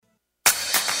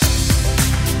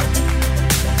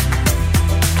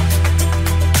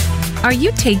Are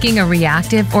you taking a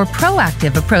reactive or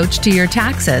proactive approach to your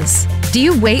taxes? Do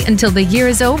you wait until the year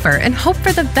is over and hope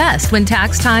for the best when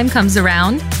tax time comes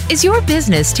around? Is your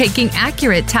business taking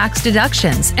accurate tax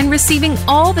deductions and receiving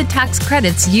all the tax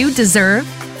credits you deserve?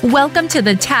 Welcome to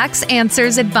the Tax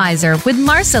Answers Advisor with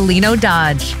Marcelino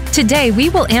Dodge. Today, we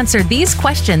will answer these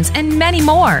questions and many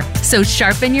more. So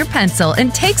sharpen your pencil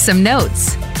and take some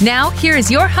notes. Now, here is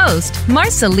your host,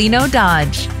 Marcelino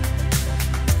Dodge.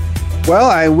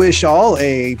 Well, I wish all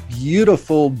a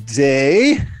beautiful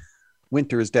day.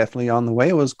 Winter is definitely on the way.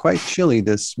 It was quite chilly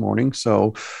this morning.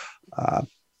 So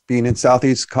being in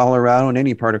Southeast Colorado and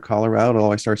any part of Colorado, it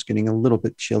always starts getting a little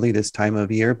bit chilly this time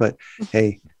of year. But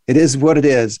hey, it is what it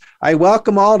is. I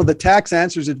welcome all to the Tax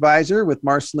Answers Advisor with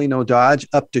Marcelino Dodge,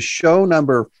 up to show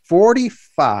number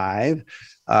 45.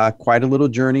 Quite a little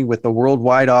journey with a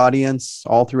worldwide audience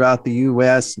all throughout the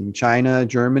U.S. and China,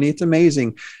 Germany. It's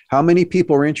amazing how many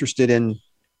people are interested in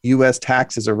U.S.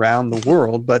 taxes around the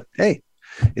world. But hey,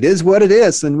 it is what it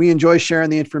is. And we enjoy sharing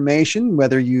the information,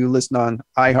 whether you listen on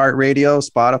iHeartRadio,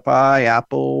 Spotify,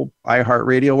 Apple,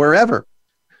 iHeartRadio, wherever.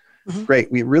 Mm-hmm. Great.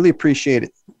 We really appreciate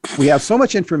it. We have so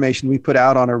much information we put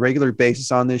out on a regular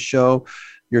basis on this show.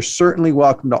 You're certainly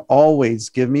welcome to always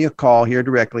give me a call here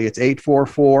directly. It's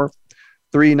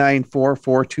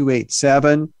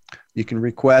 844-394-4287. You can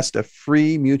request a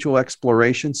free mutual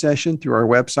exploration session through our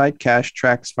website,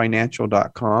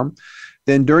 cashtracksfinancial.com.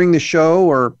 Then during the show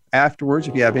or afterwards,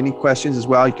 if you have any questions as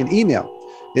well, you can email.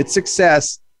 It's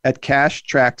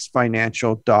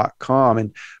success@cashtracksfinancial.com.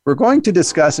 And we're going to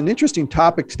discuss an interesting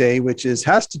topic today, which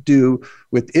has to do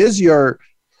with, is your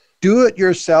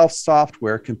do-it-yourself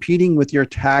software competing with your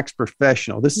tax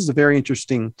professional? This is a very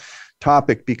interesting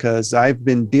topic because I've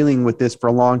been dealing with this for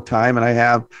a long time, and I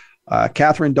have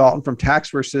Catherine Dalton from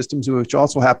Taxware Systems, which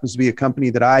also happens to be a company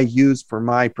that I use for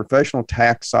my professional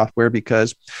tax software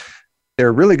because they're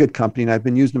a really good company, and I've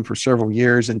been using them for several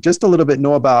years. And just a little bit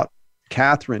know about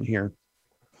Catherine here.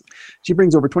 She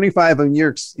brings over 25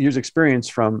 years experience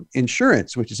from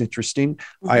insurance, which is interesting.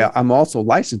 Mm-hmm. I'm also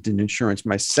licensed in insurance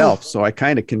myself, so I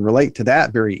kind of can relate to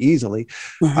that very easily.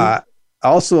 Mm-hmm.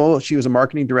 Also, she was a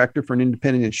marketing director for an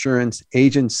independent insurance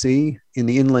agency in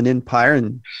the Inland Empire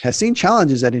and has seen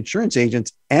challenges that insurance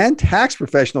agents and tax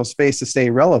professionals face to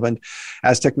stay relevant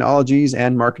as technologies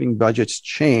and marketing budgets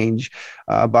change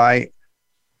by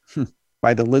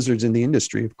the lizards in the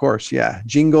industry, of course. Yeah,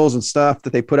 jingles and stuff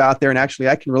that they put out there. And actually,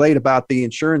 I can relate about the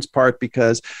insurance part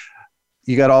because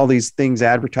you got all these things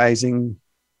advertising.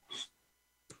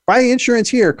 Buy insurance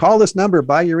here, call this number,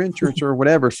 buy your insurance or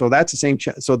whatever. So that's the same.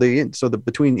 So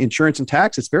between insurance and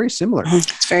tax, it's very similar.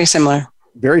 It's very similar.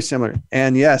 Very similar.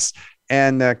 And yes,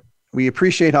 and we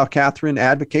appreciate how Catherine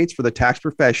advocates for the tax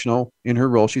professional in her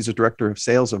role. She's a director of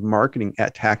sales of marketing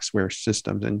at Taxware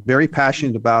Systems and very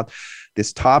passionate about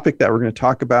this topic that we're going to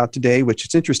talk about today, which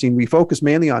is interesting. We focus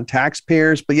mainly on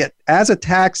taxpayers, but yet as a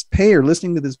taxpayer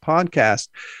listening to this podcast,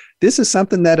 this is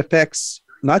something that affects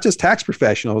not just tax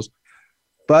professionals,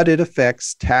 but it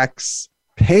affects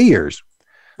taxpayers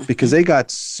because they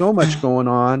got so much going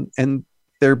on and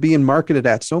they're being marketed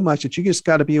at so much that you just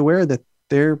got to be aware that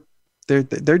they're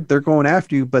going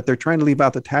after you, but they're trying to leave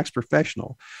out the tax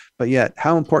professional. But yet,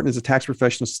 how important is the tax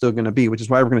professional still going to be? Which is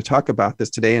why we're going to talk about this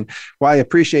today, and why I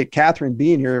appreciate Catherine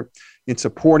being here in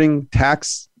supporting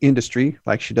tax industry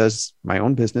like she does my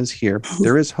own business here.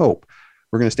 There is hope.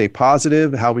 We're going to stay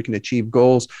positive, how we can achieve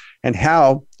goals, and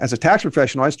how, as a tax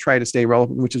professional, I try to stay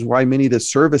relevant, which is why many of the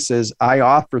services I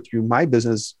offer through my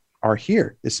business are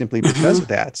here, is simply because of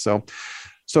that. So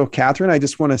Catherine, I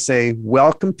just want to say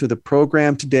welcome to the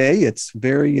program today. It's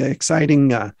very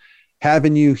exciting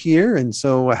having you here. And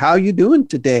so how are you doing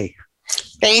today?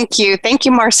 Thank you. Thank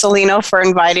you, Marcelino, for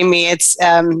inviting me. It's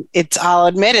I'll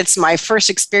admit, it's my first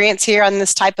experience here on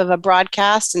this type of a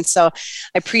broadcast. And so I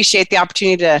appreciate the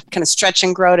opportunity to kind of stretch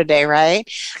and grow today, right?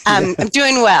 I'm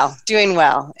doing well.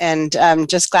 And I'm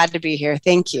just glad to be here.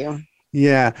 Thank you.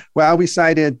 Yeah. Well, we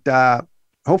cited,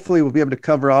 hopefully we'll be able to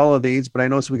cover all of these, but I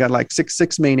noticed we got like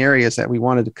six main areas that we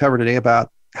wanted to cover today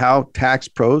about how tax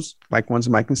pros, like ones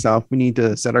like myself, we need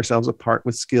to set ourselves apart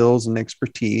with skills and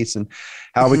expertise and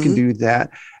how we can do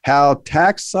that. How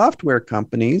tax software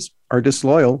companies are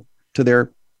disloyal to the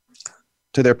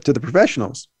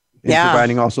professionals in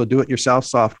providing also do-it-yourself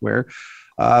software.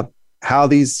 How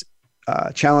these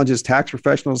challenges tax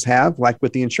professionals have, like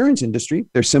with the insurance industry,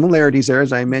 there's similarities there,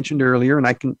 as I mentioned earlier. And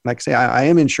I can, I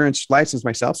am insurance licensed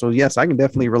myself. So yes, I can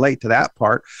definitely relate to that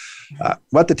part.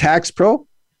 What the tax pro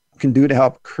can do to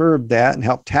help curb that and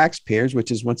help taxpayers, which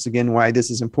is once again why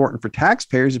this is important for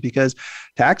taxpayers, is because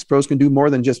tax pros can do more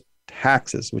than just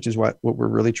taxes, which is what we're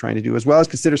really trying to do, as well as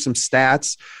consider some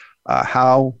stats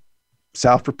how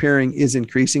self-preparing is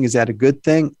increasing. Is that a good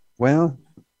thing? Well,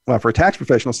 for a tax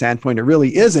professional standpoint, it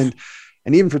really isn't.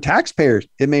 And even for taxpayers,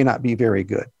 it may not be very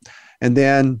good. And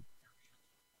then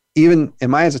even,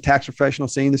 am I as a tax professional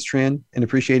seeing this trend and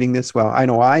appreciating this? Well, I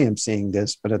know I am seeing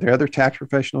this, but are there other tax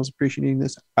professionals appreciating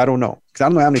this? I don't know. Because I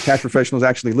don't know how many tax professionals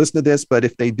actually listen to this, but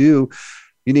if they do,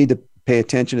 you need to pay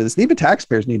attention to this. And even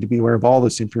taxpayers need to be aware of all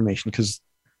this information, because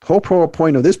the whole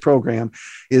point of this program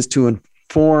is to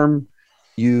inform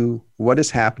you what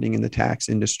is happening in the tax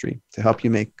industry to help you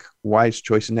make wise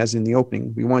choices. And as in the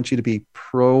opening, we want you to be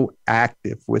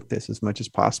proactive with this as much as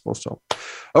possible. So,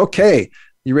 okay.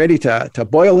 You ready to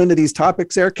boil into these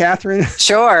topics there, Catherine?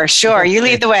 Sure. Okay. You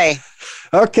lead the way.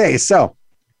 Okay. So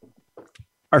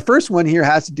our first one here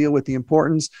has to deal with the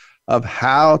importance of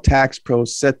how tax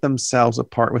pros set themselves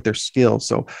apart with their skills.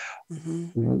 So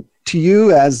to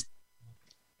you as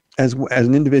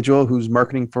an individual who's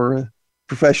marketing for a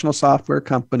professional software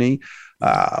company,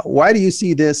 why do you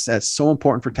see this as so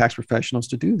important for tax professionals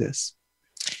to do this?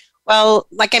 Well,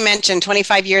 like I mentioned,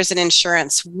 25 years in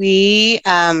insurance, we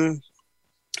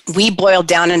boiled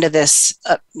down into this,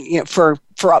 for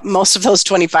most of those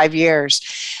 25 years.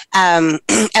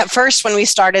 At first, when we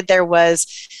started, there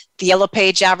was the Yellow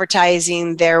Page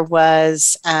advertising. There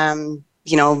was,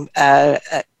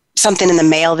 something in the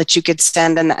mail that you could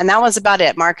send, and that was about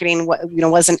it. Marketing,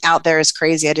 wasn't out there as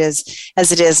crazy as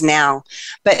it is now.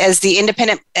 But as the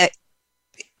independent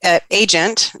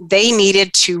agent, they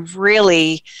needed to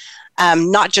really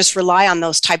not just rely on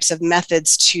those types of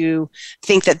methods to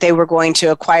think that they were going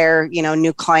to acquire,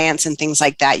 new clients and things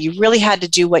like that. You really had to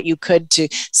do what you could to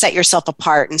set yourself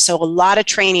apart. And so a lot of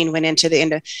training went into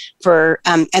and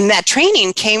that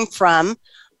training came from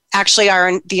actually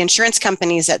the insurance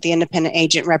companies that the independent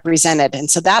agent represented.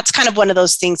 And so that's kind of one of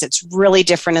those things that's really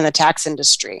different in the tax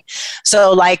industry.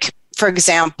 So like, for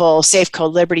example,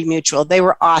 Safeco, Liberty Mutual, they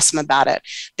were awesome about it.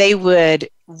 They would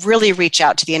really reach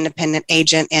out to the independent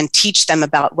agent and teach them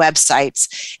about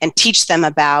websites and teach them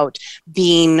about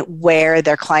being where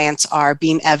their clients are,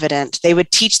 being evident. They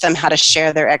would teach them how to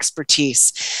share their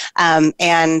expertise.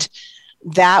 And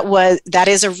that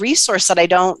is a resource that I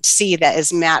don't see that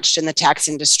is matched in the tax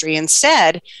industry.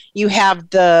 Instead, you have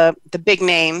the big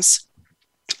names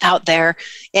out there,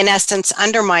 in essence,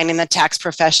 undermining the tax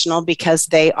professional because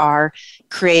they are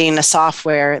creating a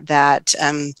software that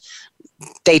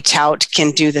they tout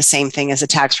can do the same thing as a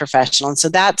tax professional. And so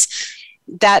that's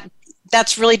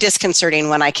really disconcerting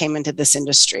when I came into this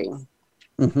industry.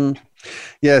 Mm-hmm.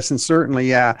 Yes, and certainly,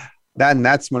 yeah.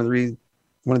 That's one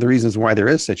of the reasons why there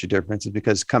is such a difference is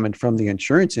because coming from the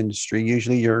insurance industry,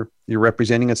 usually you're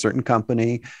representing a certain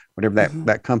company, whatever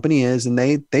that company is, and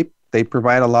they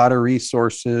provide a lot of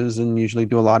resources and usually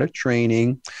do a lot of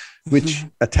training, which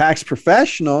a tax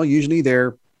professional, usually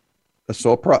they're a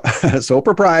sole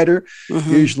proprietor.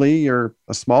 Usually you're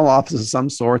a small office of some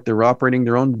sort. They're operating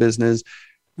their own business.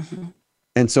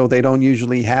 And so they don't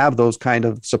usually have those kind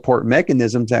of support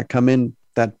mechanisms that come in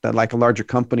that like a larger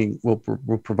company will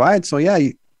provide. So yeah,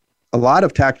 a lot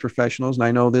of tax professionals, and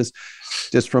I know this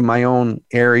just from my own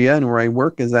area and where I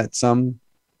work, is that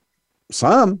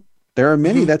there are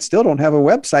many that still don't have a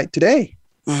website today.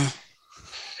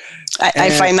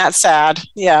 I find that sad.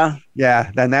 Yeah.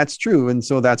 Yeah, then that's true. And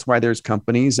so that's why there's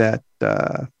companies that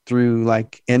through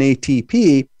like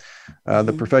NATP,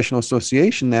 the professional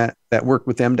association that work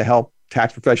with them to help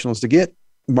tax professionals to get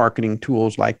marketing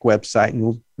tools like website.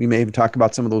 And we may even talk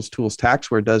about some of those tools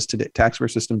Taxware does today. Taxware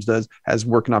Systems has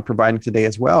working on providing today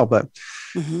as well. But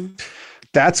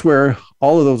that's where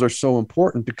all of those are so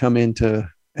important to come into.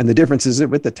 And the difference is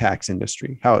with the tax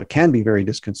industry, how it can be very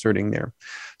disconcerting there.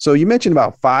 So you mentioned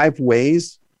about 5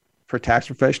 ways for tax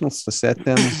professionals to set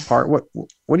them apart.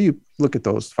 What do you look at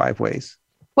those 5 ways?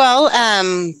 Well,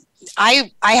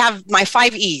 I have my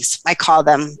 5 E's, I call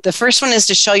them. The first one is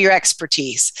to show your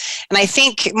expertise. And I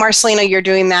think, Marcelino, you're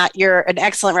doing that. You're an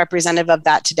excellent representative of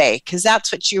that today, because that's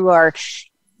what you are,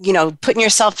 putting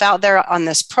yourself out there on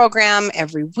this program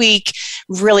every week,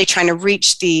 really trying to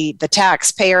reach the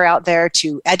taxpayer out there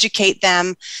to educate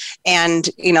them. And,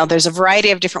 there's a variety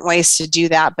of different ways to do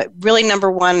that. But really,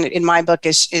 number one in my book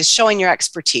is showing your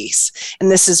expertise.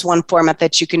 And this is one format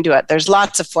that you can do it. There's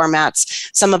lots of formats.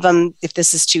 Some of them, if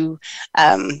this is too,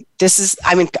 I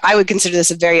would consider this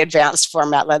a very advanced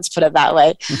format. Let's put it that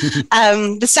way.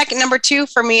 The second, number 2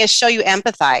 for me, is show you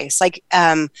empathize. Like,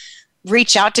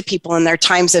 reach out to people in their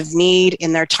times of need,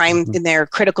 in their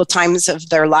critical times of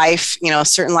their life,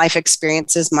 certain life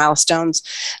experiences, milestones.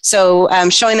 So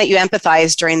showing that you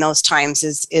empathize during those times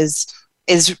is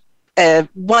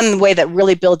one way that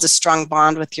really builds a strong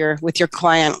bond with your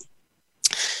client.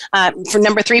 For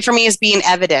number 3 for me is being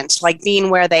evident, like being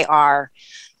where they are,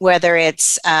 whether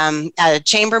it's at a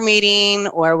chamber meeting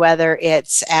or whether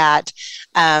it's at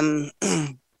a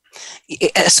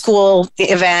school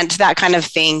event, that kind of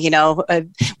thing.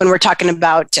 When we're talking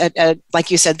about,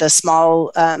 like you said, the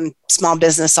small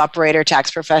business operator,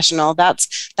 tax professional,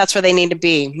 that's where they need to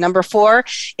be. Number 4,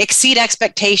 exceed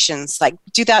expectations. Like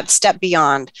do that step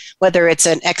beyond, whether it's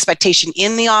an expectation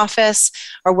in the office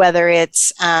or whether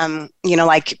it's,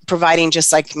 like providing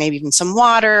just like maybe even some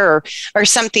water or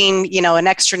something, an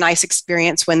extra nice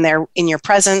experience when they're in your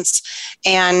presence,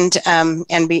 and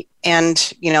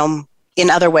in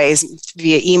other ways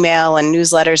via email and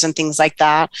newsletters and things like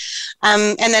that.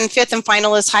 And then 5th and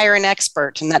final is hire an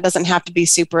expert, and that doesn't have to be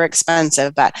super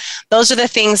expensive, but those are the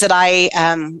things that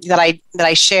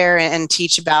I share and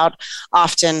teach about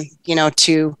often,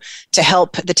 to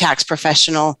help the tax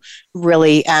professional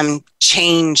really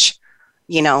change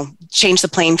the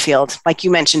playing field. Like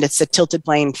you mentioned, it's a tilted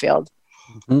playing field.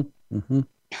 Mm-hmm, mm-hmm,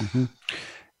 mm-hmm.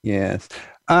 Yes.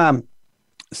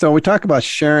 So we talk about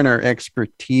sharing our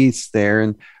expertise there,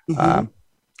 and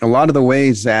a lot of the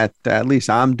ways that at least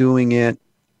I'm doing it,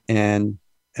 and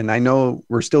I know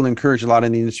we're still encouraged, a lot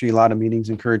in the industry, a lot of meetings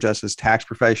encourage us as tax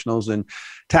professionals and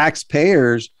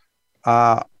taxpayers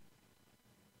are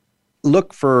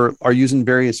using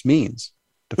various means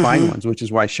to find ones, which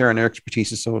is why sharing our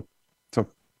expertise is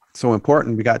so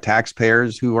important. We got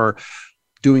taxpayers who are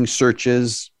doing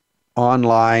searches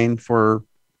online for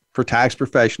tax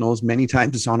professionals. Many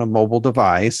times it's on a mobile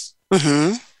device.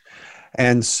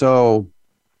 And so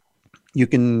you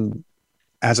can,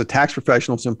 as a tax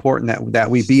professional, it's important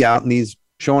that we be out in these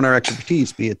showing our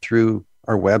expertise, be it through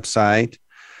our website.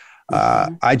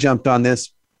 I jumped on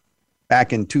this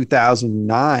back in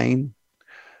 2009.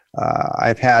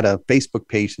 I've had a Facebook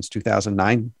page since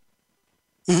 2009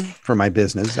 for my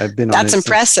business. I've been on it. That's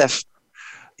impressive.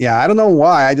 Yeah. I don't know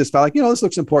why. I just felt like, this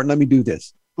looks important. Let me do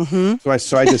this. So I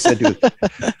just said, dude,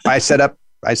 I set up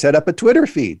a Twitter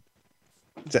feed.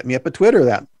 Set me up a Twitter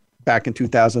that back in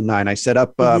 2009. I set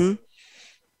up, what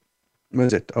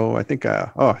is it? I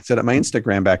set up my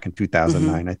Instagram back in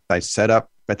 2009. I set up,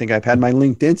 I think I've had my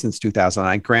LinkedIn since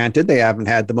 2009. Granted, they haven't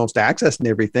had the most access and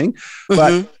everything,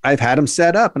 but I've had them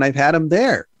set up and I've had them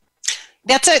there.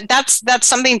 That's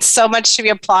something so much to be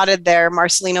applauded there,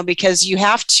 Marcelino, because you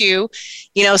have to,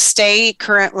 stay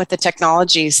current with the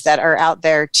technologies that are out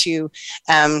there to,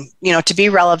 to be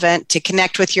relevant, to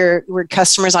connect with your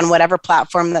customers on whatever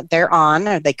platform that they're on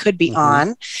or they could be on.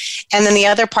 And then the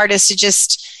other part is to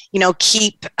just,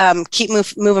 keep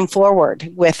moving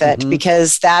forward with it,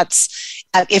 because that's,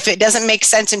 if it doesn't make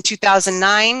sense in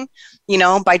 2009,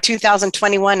 by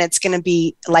 2021, it's going to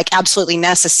be like absolutely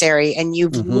necessary. And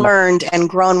you've learned and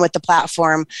grown with the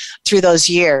platform through those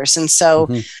years. And so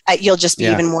you'll just be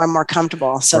even more and more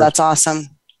comfortable. So that's awesome.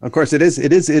 Of course, it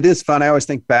is fun. I always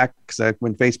think back because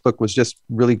when Facebook was just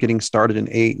really getting started in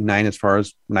 8 and 9, as far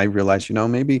as when I realized,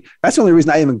 maybe that's the only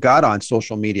reason I even got on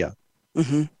social media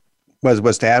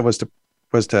was to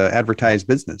advertise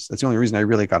business. That's the only reason I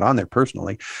really got on there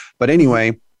personally. But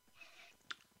anyway,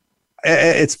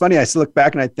 it's funny. I still look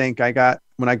back and I think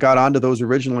when I got onto those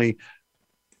originally,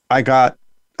 I got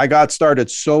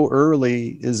started so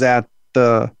early is that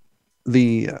the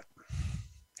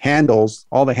handles,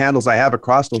 all the handles I have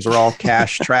across those are all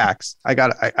cash tracks.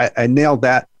 I nailed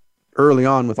that early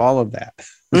on with all of that.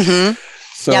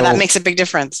 So that makes a big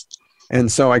difference. And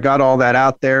so I got all that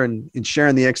out there and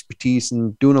sharing the expertise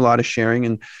and doing a lot of sharing.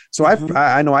 And so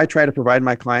I know I try to provide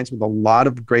my clients with a lot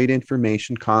of great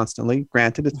information constantly.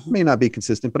 Granted, it may not be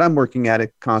consistent, but I'm working at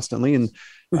it constantly and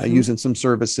using some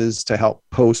services to help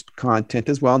post content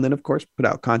as well. And then, of course, put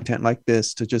out content like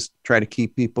this to just try to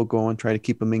keep people going, try to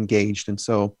keep them engaged. And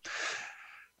so,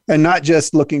 and not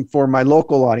just looking for my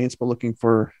local audience, but looking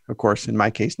for, of course, in my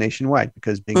case, nationwide,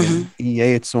 because being an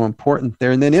EA, it's so important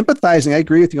there. And then empathizing, I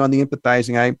agree with you on the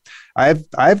empathizing.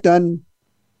 I've done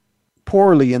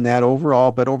poorly in that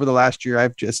overall, but over the last year,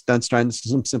 I've just done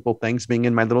some simple things. Being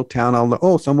in my little town,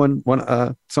 someone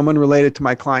related to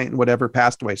my client and whatever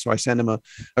passed away, so I send them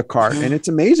a card, and it's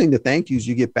amazing the thank yous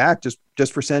you get back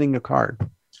just for sending a card.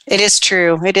 It is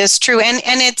true, and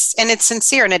it's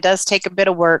sincere, and it does take a bit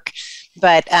of work.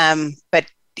 But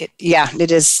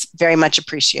it is very much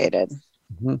appreciated.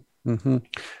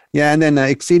 Yeah. And then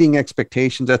exceeding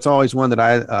expectations. That's always one that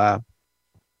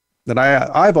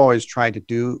I've always tried to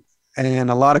do. And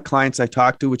a lot of clients I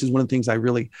talk to, which is one of the things I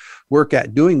really work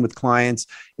at doing with clients,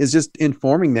 is just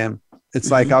informing them.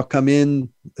 It's like I'll come in,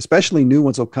 especially new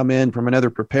ones will come in from another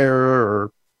preparer,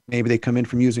 or maybe they come in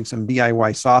from using some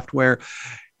DIY software,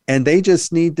 and they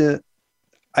just need to,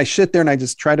 I sit there and I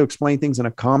just try to explain things in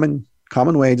a common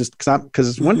way, just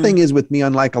because one thing is with me,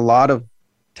 unlike a lot of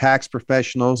tax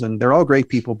professionals, and they're all great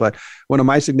people, but one of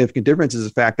my significant differences is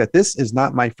the fact that this is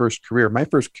not my first career. My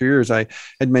first career, as I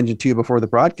had mentioned to you before the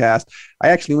broadcast, I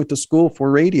actually went to school for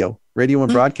radio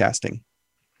and broadcasting.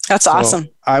 That's awesome.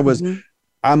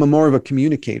 I'm more of a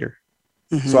communicator.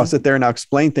 So I'll sit there and I'll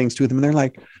explain things to them, and they're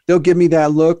like, they'll give me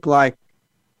that look like,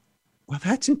 well,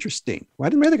 that's interesting. Why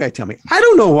didn't the other guy tell me? I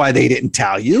don't know why they didn't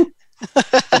tell you,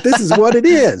 but this is what it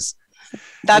is.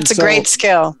 That's a great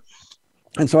skill.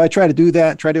 And so I try to do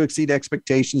that, try to exceed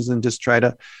expectations, and just try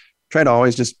to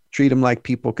always just treat them like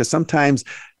people. Because sometimes,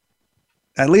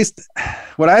 at least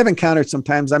what I've encountered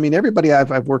sometimes, I mean, everybody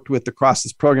I've worked with across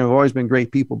this program have always been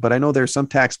great people, but I know there's some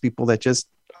tax people that just,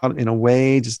 in a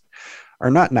way, just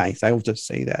are not nice. I will just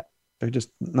say that. They're just,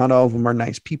 not all of them are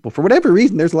nice people. For whatever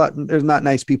reason, there's not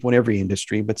nice people in every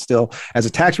industry, but still, as a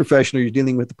tax professional, you're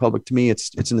dealing with the public. To me,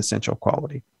 it's an essential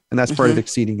quality. And that's part of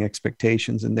exceeding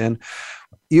expectations. And then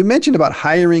you mentioned about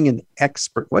hiring an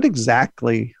expert. What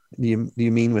exactly do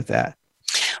you mean with that?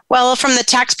 Well, from the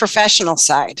tax professional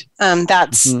side,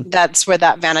 that's where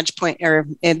that vantage point, or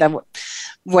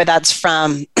where that's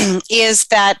from, is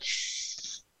that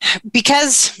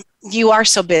because you are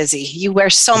so busy, you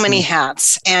wear so many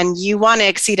hats, and you want to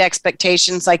exceed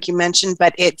expectations, like you mentioned,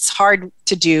 but it's hard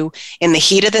to do in the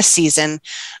heat of the season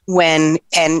when,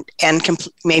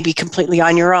 maybe completely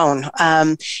on your own.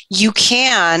 You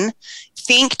can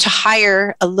think to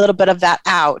hire a little bit of that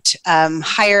out,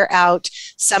 hire out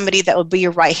somebody that will be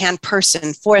your right-hand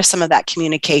person for some of that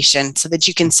communication, so that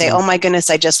you can say, oh my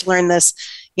goodness, I just learned this.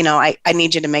 I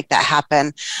need you to make that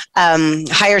happen.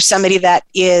 Hire somebody that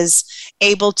is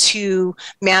able to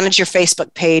manage your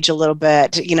Facebook page a little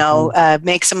bit,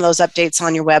 make some of those updates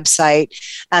on your website,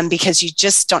 because you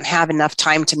just don't have enough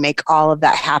time to make all of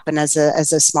that happen as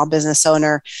a small business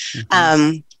owner.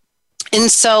 And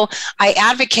so I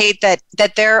advocate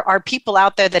that there are people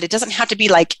out there that it doesn't have to be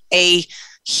like a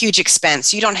huge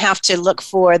expense. You don't have to look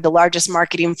for the largest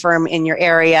marketing firm in your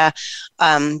area.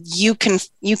 You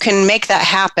can make that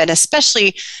happen,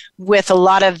 especially with a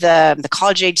lot of the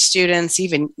college age students,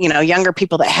 even younger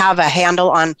people that have a handle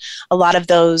on a lot of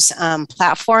those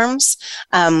platforms.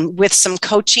 With some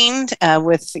coaching,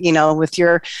 with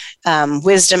your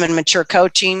wisdom and mature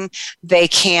coaching, they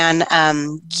can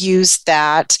use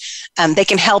that. They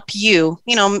can help you,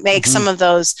 make some of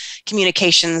those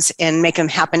communications and make them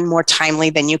happen more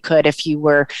timely than you could if you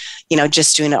were,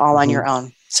 just doing it all on your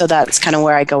own. So that's kind of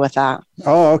where I go with that.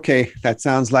 Oh, okay. That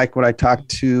sounds like what I talked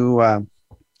to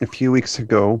a few weeks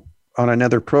ago on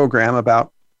another program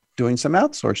about doing some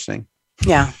outsourcing.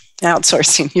 Yeah,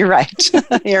 outsourcing. You're right.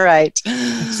 You're right.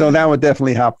 So that would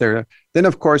definitely help there. Then,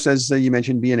 of course, as you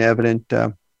mentioned, being evident,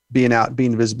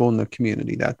 being visible in the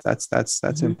community.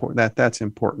 That's important. That's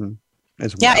important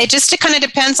as well. Yeah, it just kind of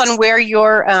depends on where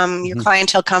your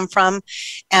clientele come from,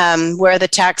 where the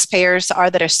taxpayers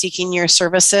are that are seeking your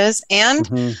services.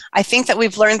 And I think that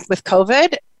we've learned with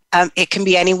COVID, it can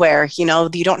be anywhere. You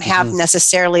don't have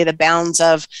necessarily the bounds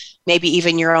of maybe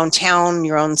even your own town,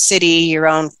 your own city, your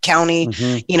own county,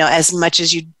 as much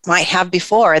as you might have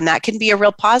before. And that can be a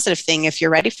real positive thing if you're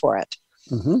ready for it.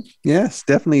 Yes,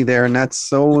 definitely there. And that's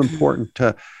so important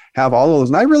to have all of those.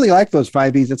 And I really like those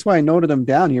 5 E's. That's why I noted them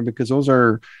down here, because those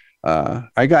are,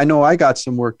 I know I got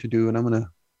some work to do, and I'm going to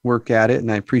work at it.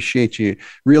 And I appreciate you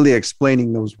really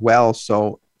explaining those well.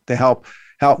 So to help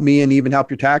me and even help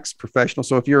your tax professional.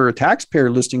 So if you're a taxpayer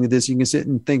listening to this, you can sit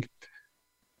and think,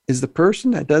 is the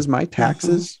person that does my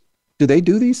taxes, do they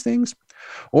do these things?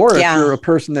 Or if you're a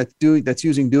person that's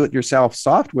using do-it-yourself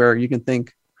software, you can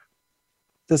think,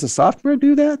 does the software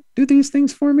do these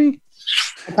things for me?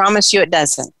 I promise you it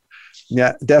doesn't.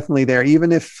 Yeah, definitely there.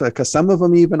 Even if, because some of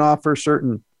them even offer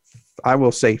certain, I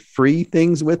will say, free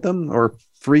things with them, or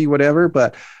free whatever,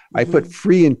 but I put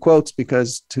free in quotes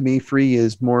because to me, free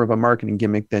is more of a marketing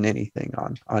gimmick than anything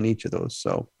on each of those.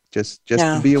 So just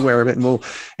to be aware of it, and we'll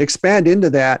expand into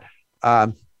that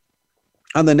on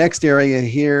the next area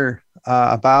here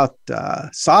about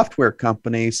software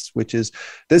companies,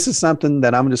 this is something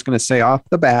that I'm just going to say off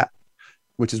the bat,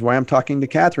 which is why I'm talking to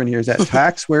Catherine here, is that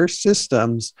Taxware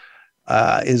Systems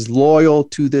is loyal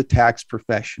to the tax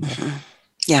professional.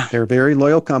 Yeah. They're a very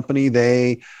loyal company.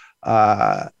 They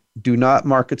do not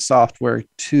market software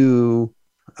to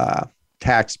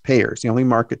taxpayers. They only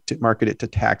market it to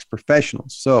tax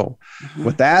professionals. So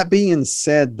with that being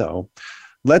said, though,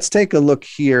 let's take a look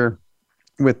here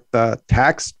with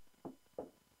tax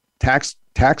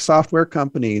software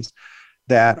companies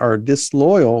that are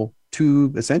disloyal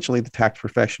to essentially the tax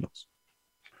professionals.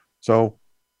 So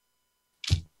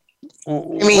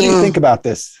What do you think about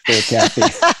this, there, Kathy?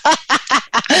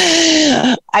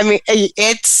 I mean,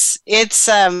 it's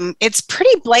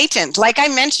pretty blatant. Like I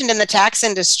mentioned in the tax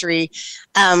industry,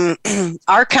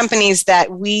 our companies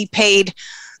that we paid,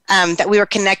 that we were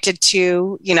connected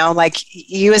to, like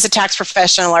you as a tax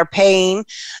professional are paying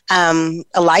a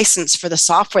license for the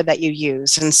software that you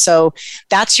use. And so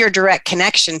that's your direct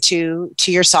connection to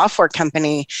your software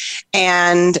company.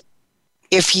 And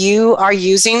if you are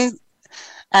using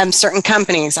certain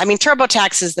companies. I mean,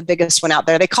 TurboTax is the biggest one out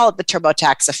there. They call it the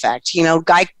TurboTax effect.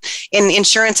 In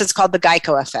insurance, it's called the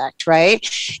Geico effect, right?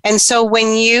 And so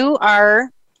when you are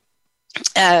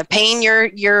paying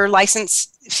your license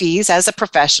fees as a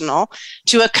professional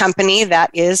to a company that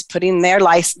is putting your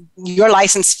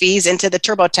license fees into the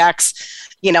TurboTax,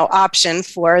 option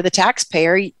for the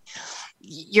taxpayer,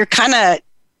 you're kind of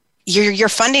you're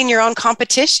funding your own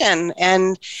competition,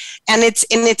 and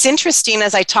it's interesting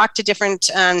as I talk to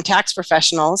different tax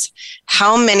professionals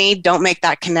how many don't make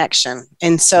that connection,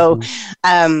 and so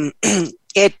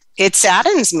it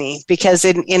saddens me because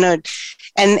and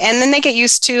then they get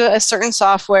used to a certain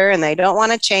software and they don't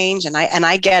want to change, and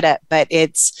I get it, but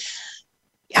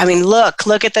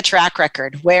look at the track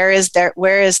record. Where's the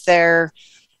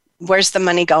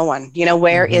money going?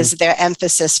 Where is their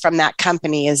emphasis from that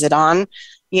company? Is it on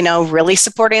really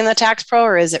supporting the tax pro,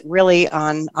 or is it really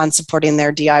on supporting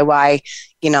their DIY,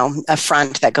 a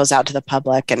front that goes out to the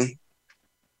public? And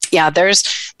yeah, there's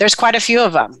quite a few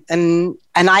of them, and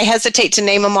I hesitate to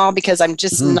name them all because I'm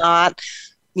just not,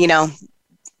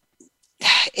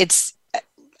 it's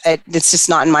just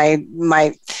not in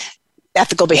my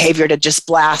ethical behavior to just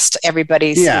blast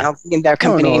everybody's, their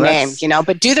company name,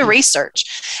 but do the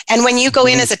research. And when you go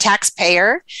in as a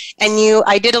taxpayer and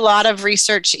I did a lot of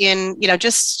research in,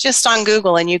 just on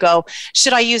Google, and you go,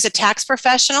 should I use a tax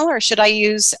professional or should I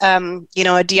use, a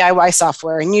DIY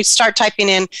software? And you start typing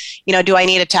in, do I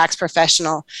need a tax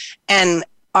professional? And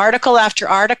article after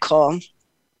article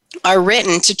are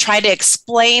written to try to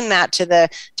explain that to the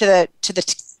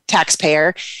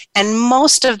taxpayer, and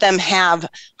most of them have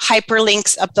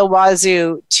hyperlinks up the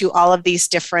wazoo to all of these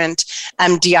different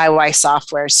DIY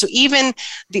software. So even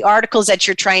the articles that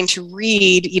you're trying to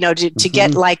read, to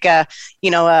get like an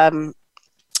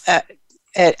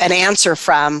answer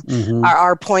from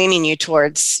are pointing you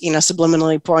towards,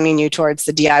 subliminally pointing you towards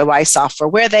the DIY software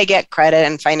where they get credit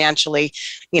and financially,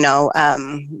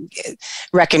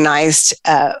 recognized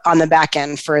on the back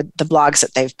end for the blogs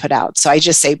that they've put out. So I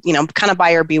just say, kind of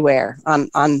buyer beware on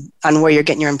where you're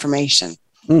getting your information.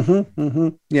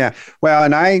 Yeah. Well,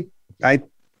 and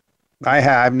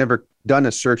I've never done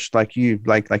a search like you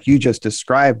just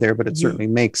described there, but it certainly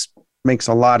makes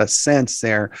a lot of sense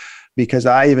there. Because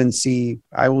I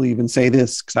will even say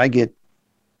this, because I get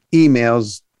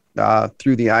emails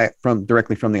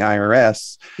directly from the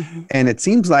IRS, and it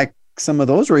seems like some of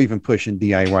those are even pushing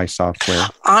DIY software.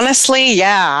 Honestly,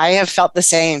 yeah, I have felt the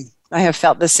same.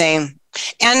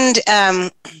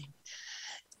 And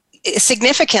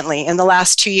significantly in the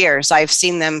last 2 years, I've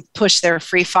seen them push their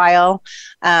free file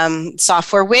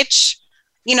software, which,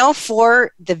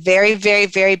 for the very, very,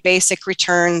 very basic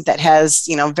return that has,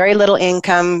 very little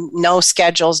income, no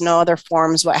schedules, no other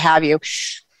forms, what have you,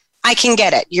 I can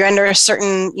get it. You're under a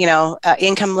certain,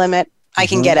 income limit. I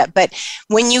can get it. But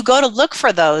when you go to look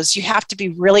for those, you have to be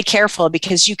really careful,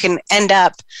 because you can end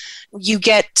up, you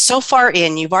get so far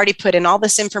in, you've already put in all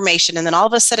this information, and then all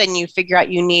of a sudden you figure out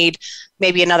you need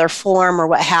maybe another form or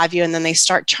what have you, and then they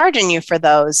start charging you for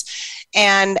those.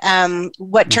 And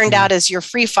what turned out is your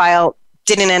free file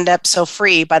didn't end up so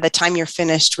free by the time you're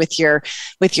finished with your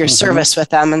service with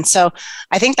them. And so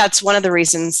I think that's one of the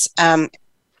reasons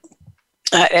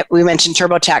we mentioned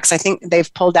TurboTax. I think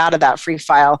they've pulled out of that free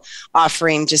file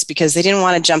offering just because they didn't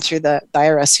want to jump through the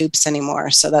IRS hoops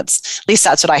anymore. So that's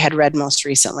what I had read most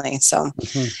recently. So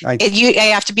you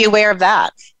have to be aware of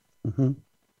that.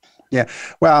 Yeah.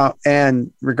 Well,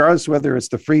 and regardless of whether it's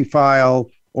the free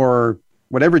file or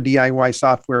whatever DIY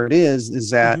software it is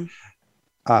that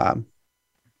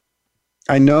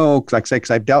I know,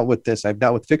 because I've dealt with this. I've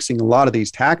dealt with fixing a lot of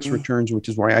these tax returns, which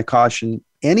is why I caution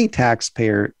any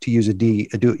taxpayer to use a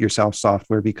do-it-yourself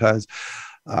software, because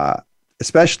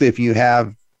especially if you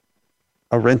have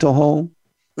a rental home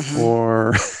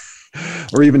or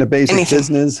even a basic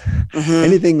business,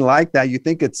 anything like that, you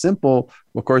think it's simple.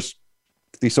 Of course,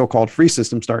 the so-called free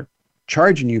systems start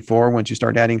charging you for once you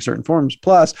start adding certain forms.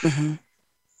 Plus,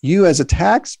 you as a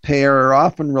taxpayer are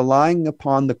often relying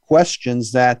upon the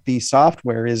questions that the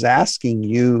software is asking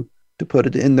you to put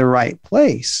it in the right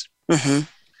place.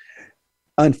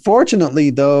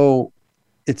 Unfortunately, though,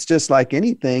 it's just like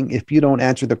anything. If you don't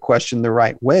answer the question the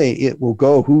right way, it will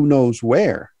go who knows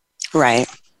where. Right.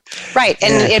 Right.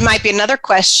 And it might be another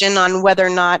question on whether or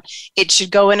not it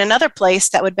should go in another place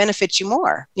that would benefit you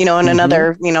more, in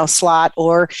another, slot,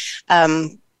 or,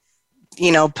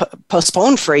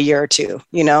 postpone for a year or two,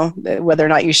 whether or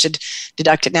not you should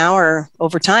deduct it now or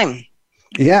over time.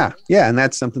 Yeah. Yeah. And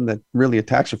that's something that really a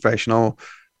tax professional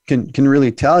can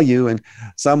really tell you. And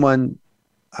someone,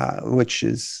 which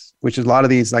is a lot of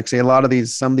these, like say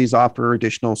some of these offer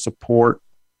additional support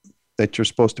that you're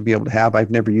supposed to be able to have. I've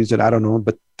never used it. I don't know,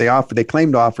 but they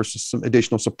claim to offer some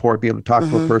additional support, be able to talk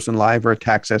to a person live or a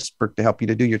tax expert to help you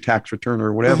to do your tax return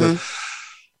or whatever.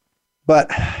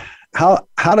 But how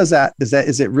is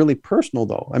it really personal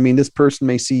though? I mean, this person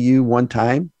may see you one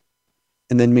time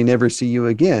and then may never see you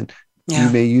again.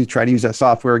 Yeah. You try to use that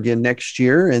software again next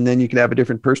year, and then you could have a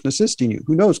different person assisting you.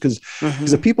 Who knows? Because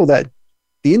the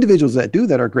individuals that do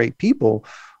that are great people,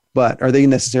 but are they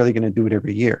necessarily going to do it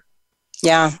every year?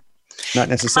 Yeah. Not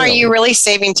necessarily. Are you really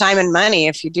saving time and money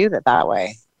if you do that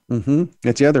way?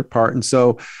 That's the other part. And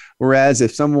so, whereas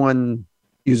if someone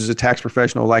uses a tax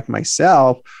professional like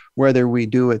myself, whether we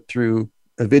do it through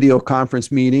a video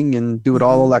conference meeting and do it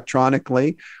all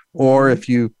electronically, or if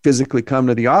you physically come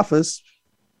to the office,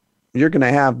 you're going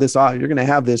to have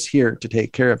this here to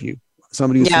take care of you.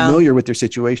 Somebody who's familiar with your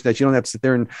situation, that you don't have to sit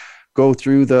there and go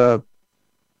through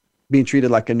being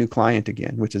treated like a new client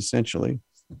again, which is essentially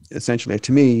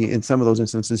to me, in some of those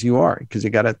instances you are, because you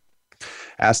got to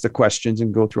ask the questions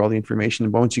and go through all the information.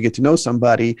 And once you get to know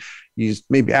somebody, you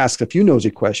maybe ask a few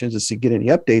nosy questions to see, get any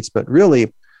updates, but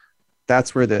really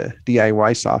that's where the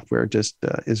DIY software just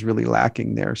is really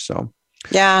lacking there. So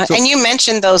and you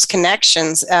mentioned those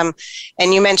connections, and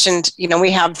you mentioned,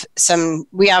 we have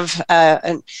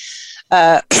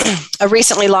a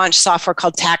recently launched software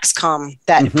called TaxCom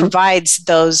that provides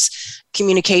those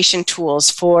communication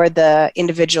tools for the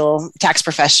individual tax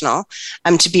professional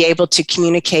to be able to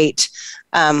communicate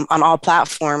on all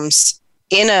platforms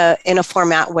in a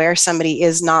format where somebody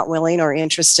is not willing or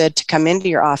interested to come into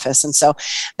your office. And so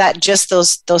that just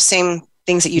those same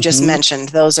things that you just mentioned,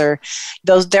 there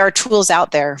are tools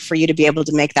out there for you to be able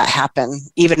to make that happen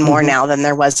even more now than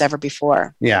there was ever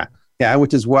before. Yeah. Yeah,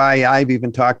 which is why I've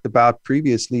even talked about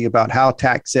previously about how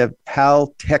tech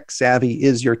savvy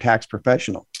is your tax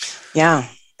professional. Yeah.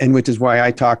 And which is why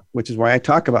I talk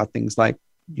about things like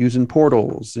using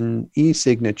portals and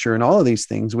e-signature and all of these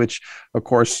things, which of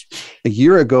course a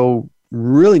year ago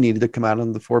really needed to come out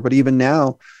on the fore. But even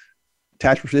now,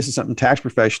 this is something tax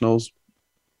professionals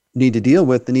need to deal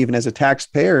with. And even as a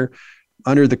taxpayer,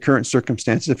 under the current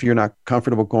circumstances, if you're not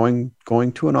comfortable going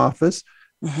to an office,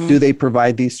 do they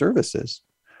provide these services?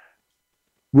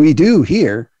 We do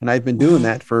here, and I've been doing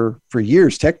that for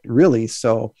years, really.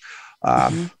 So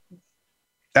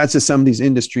that's just some of these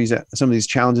industries, some of these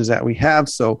challenges that we have.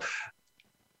 So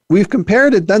we've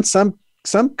done some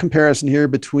comparison here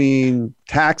between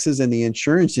taxes and the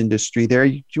insurance industry there.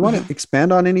 Do you want to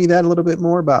expand on any of that a little bit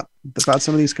more about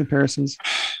some of these comparisons?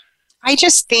 I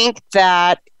just think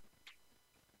that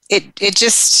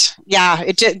it's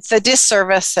a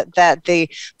disservice that the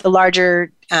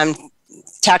larger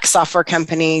tax software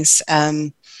companies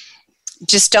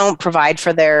just don't provide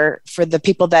for the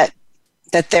people that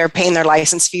they're paying their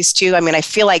license fees to. I mean, I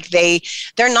feel like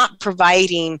they're not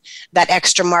providing that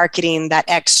extra marketing, that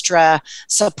extra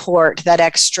support, that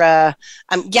extra,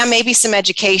 maybe some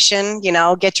education,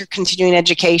 get your continuing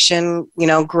education,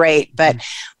 great. But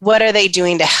what are they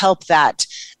doing to help that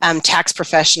tax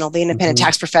professional, the independent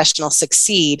tax professional,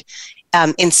 succeed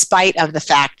in spite of the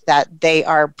fact that they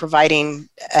are providing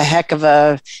a heck of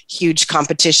a huge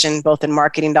competition, both in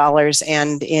marketing dollars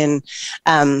and in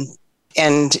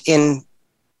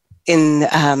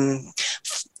a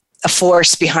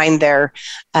force behind their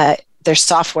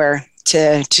software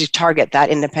to target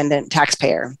that independent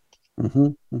taxpayer.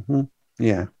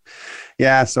 Yeah.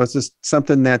 So it's just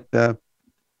something that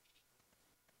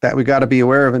we got to be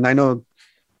aware of. And I know,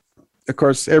 of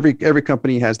course, every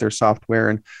company has their software,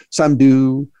 and some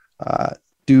do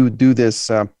this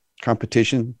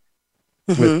competition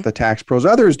with the tax pros.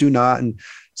 Others do not, and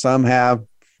some have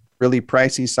really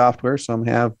pricey software. Some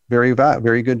have very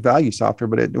good value software.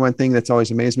 But one thing that's always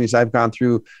amazed me is I've gone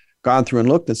through and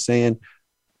looked and saying,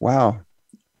 wow,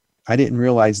 I didn't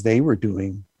realize they were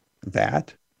doing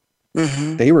that.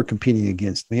 They were competing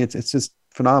against me. It's just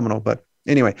phenomenal. But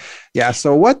anyway, yeah.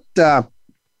 So what,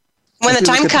 when the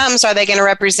time comes, are they going to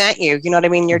represent you? You know what I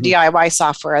mean? Your DIY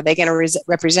software, are they going to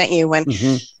represent you when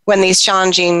these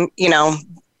challenging,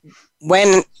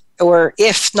 when or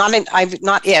if not,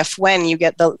 not if, when you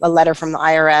get a letter from the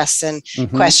IRS and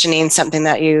questioning something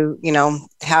that you know,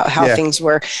 how things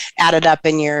were added up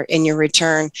in your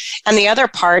return. And the other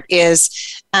part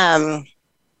is,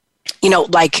 you know,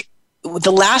 like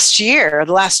the last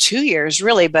 2 years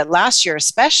really, but last year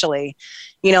especially,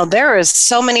 you know, there is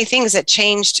so many things that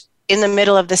changed in the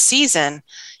middle of the season,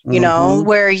 you know,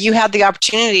 where you had the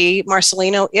opportunity,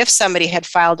 Marcelino, if somebody had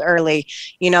filed early,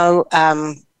 you know,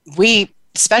 we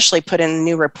especially put in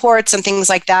new reports and things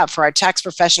like that for our tax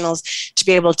professionals to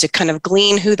be able to kind of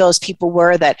glean who those people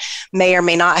were that may or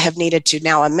may not have needed to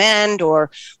now amend, or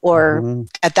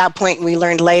at that point we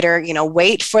learned later, you know,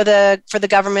 wait for the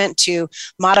government to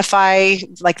modify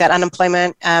like that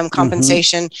unemployment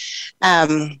compensation.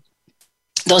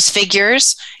 Those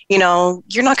figures, you know,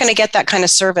 you're not going to get that kind of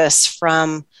service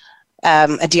from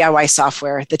a DIY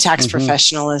software. The tax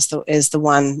professional is the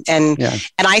one, and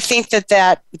I think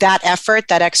that effort,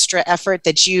 that extra effort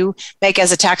that you make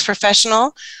as a tax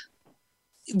professional,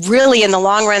 really in the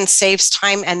long run saves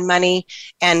time and money,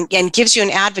 and gives you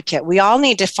an advocate. We all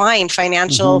need to find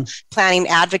financial planning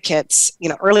advocates, you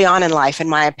know, early on in life, in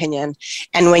my opinion.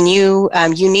 And when you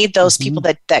need those people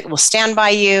that will stand by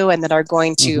you and that are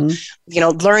going to, you know,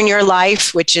 learn your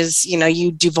life, which is, you know,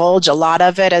 you divulge a lot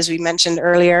of it, as we mentioned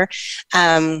earlier,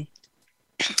 and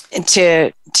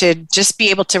to just be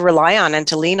able to rely on and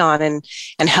to lean on and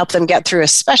help them get through,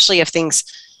 especially if things,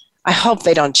 I hope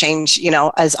they don't change, you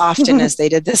know, as often as they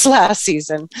did this last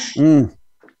season.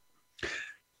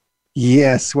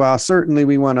 Yes. Well, certainly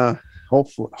we want to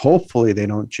hopefully they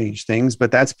don't change things,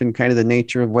 but that's been kind of the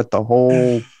nature of what the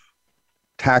whole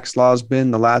tax law has been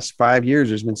the last 5 years.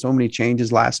 There's been so many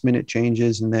changes, last minute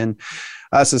changes. And then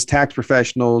us as tax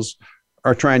professionals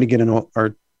are trying to get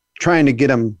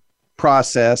them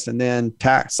processed. And then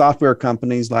tax software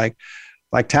companies like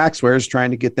Taxware is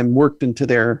trying to get them worked into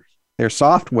their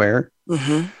software.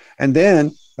 And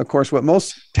then, of course, what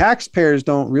most taxpayers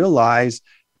don't realize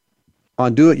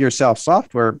on do-it-yourself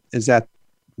software is that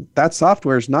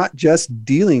software is not just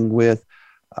dealing with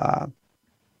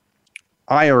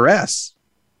IRS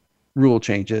rule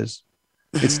changes.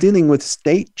 It's dealing with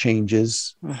state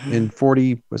changes in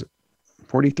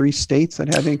 43 states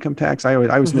that have income tax. I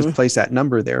always misplace that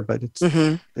number there, but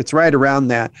it's right around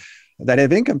that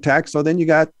have income tax. So then you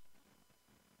got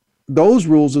those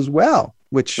rules as well,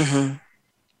 which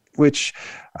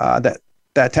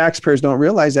that taxpayers don't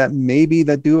realize that maybe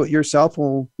the do-it-yourself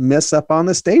will mess up on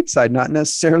the state side, not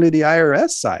necessarily the IRS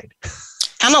side.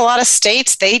 And a lot of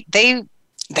states, they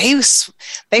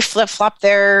flip-flop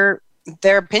their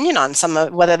opinion on some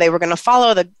of whether they were going to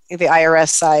follow the IRS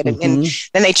side, and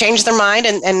then they changed their mind,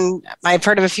 and I've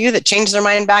heard of a few that changed their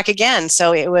mind back again.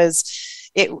 So it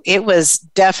was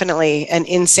definitely an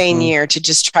insane year to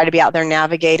just try to be out there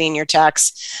navigating your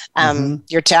tax,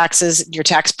 your taxes, your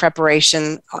tax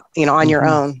preparation, you know, on your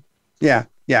own. Yeah.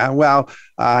 Well,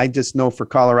 I just know for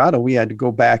Colorado, we had to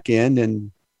go back in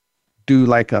and do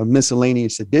like a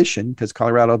miscellaneous addition because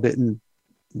Colorado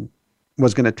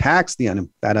was going to tax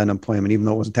that unemployment, even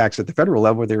though it wasn't taxed at the federal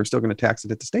level. They were still going to tax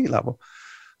it at the state level.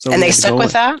 So and they stuck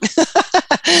with that.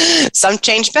 Some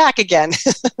changed back again.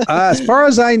 As far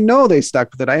as I know, they stuck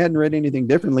with it. I hadn't read anything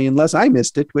differently, unless I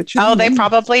missed it. They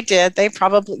probably did.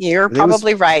 You're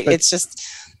probably right. It's just,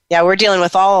 we're dealing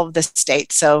with all of the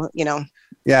states, so you know.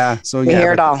 Yeah. So we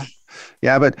hear it all.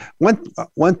 Yeah, but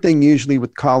one thing usually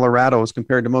with Colorado as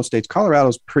compared to most states, Colorado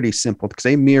is pretty simple because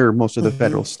they mirror most of the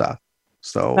federal stuff.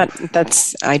 So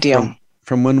that's ideal.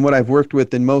 From what I've worked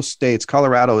with in most states,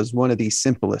 Colorado is one of the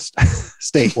simplest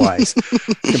state-wise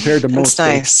compared to most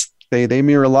states. They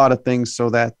mirror a lot of things so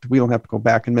that we don't have to go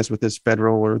back and mess with this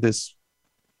federal or this,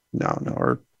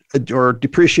 or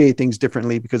depreciate things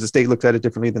differently because the state looks at it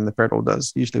differently than the federal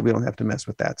does. Usually we don't have to mess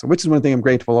with that. So which is one thing I'm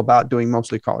grateful about doing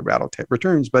mostly Colorado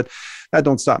returns, but that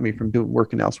don't stop me from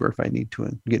working elsewhere if I need to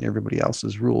and getting everybody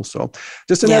else's rules. So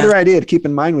just another idea to keep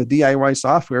in mind with DIY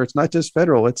software. It's not just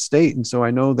federal, it's state. And so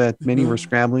I know that many were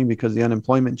scrambling because of the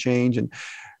unemployment change and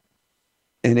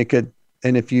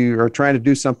if you are trying to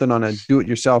do something on a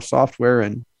do-it-yourself software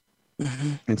and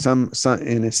some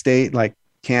in a state like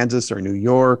Kansas or New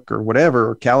York or whatever,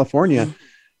 or California,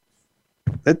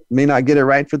 that may not get it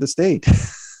right for the state.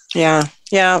 Yeah.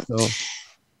 So.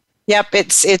 Yep.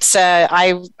 It's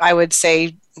I would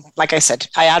say, like I said,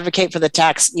 I advocate for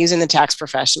using the tax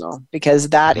professional because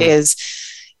that is,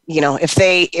 you know, if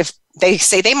they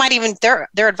say they might even, their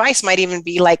advice might even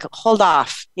be like, hold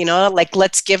off, you know, like,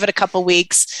 let's give it a couple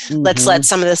weeks. Let's let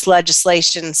some of this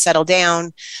legislation settle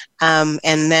down. And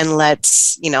then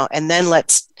let's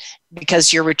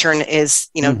because your return is,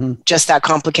 Mm-hmm. just that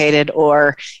complicated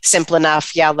or simple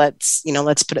enough. Yeah, let's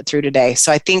put it through today.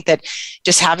 So I think that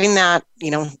just having that,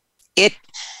 it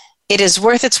is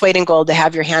worth its weight in gold to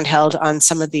have your hand held on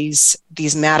some of these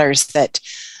matters that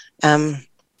are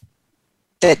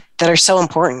so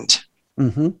important.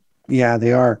 Mm-hmm. Yeah,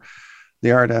 they are.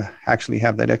 They are to actually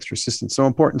have that extra assistance. So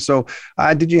important. So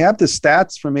did you have the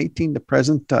stats from 18 to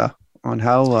present on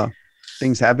how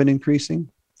things have been increasing?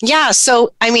 Yeah.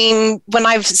 So, I mean, when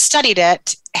I've studied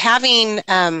it,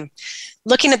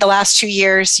 looking at the last 2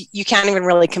 years, you can't even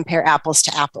really compare apples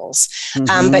to apples.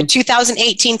 Mm-hmm. But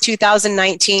 2018,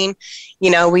 2019,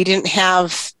 we didn't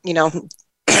have,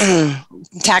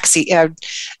 tax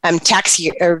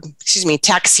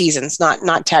seasons,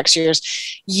 not tax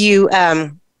years. You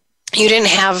didn't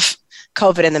have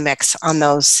COVID in the mix on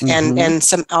those, Mm-hmm. and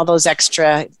all those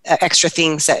extra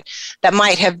things that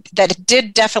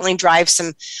did definitely drive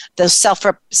those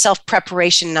self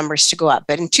preparation numbers to go up.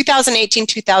 But in 2018,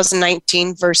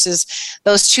 2019 versus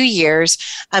those 2 years,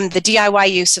 the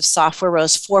DIY use of software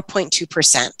rose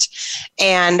 4.2%,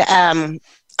 and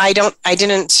I don't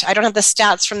have the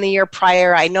stats from the year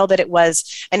prior. I know that it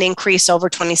was an increase over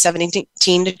 2017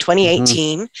 to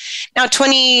 2018. Mm-hmm. Now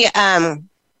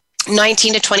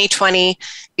 2019 to 2020,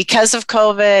 because of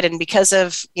COVID and because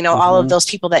of mm-hmm. all of those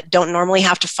people that don't normally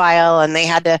have to file, and they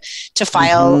had to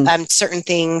file mm-hmm. Certain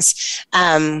things,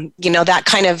 that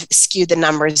kind of skewed the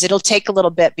numbers. It'll take a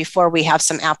little bit before we have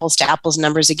some apples to apples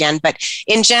numbers again, but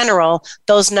in general,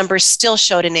 those numbers still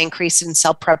showed an increase in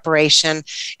self-preparation,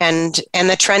 and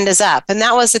the trend is up. And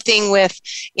that was the thing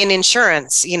in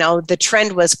insurance, the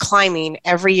trend was climbing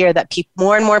every year, that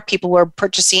more and more people were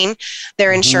purchasing their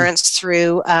mm-hmm. insurance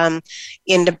through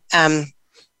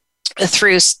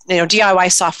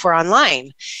DIY software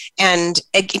online. And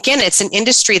again, it's an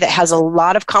industry that has a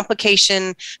lot of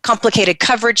complicated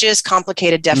coverages,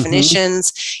 complicated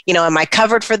definitions. Mm-hmm. Am I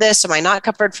covered for this? Am I not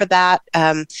covered for that?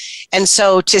 And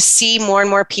so to see more and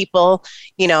more people,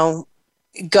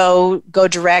 go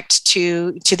direct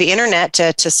to the internet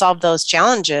to solve those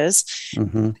challenges,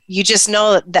 mm-hmm. you just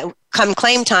know that come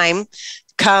claim time,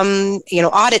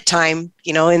 audit time,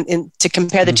 to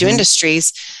compare the mm-hmm. two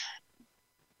industries,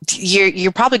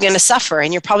 you're probably going to suffer,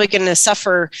 and you're probably going to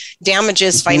suffer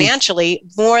damages mm-hmm. financially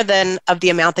more than of the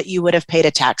amount that you would have paid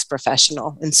a tax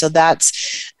professional. And so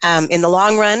that's in the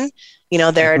long run, their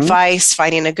mm-hmm. advice,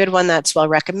 finding a good one that's well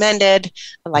recommended,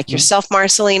 like mm-hmm. yourself,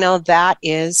 Marcelino, that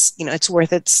is, it's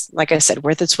worth like I said,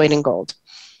 worth its weight in gold.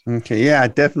 Okay. Yeah,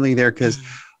 definitely there. Cause,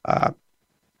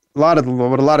 what a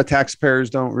lot of taxpayers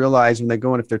don't realize when they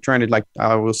go in, if they're trying to, like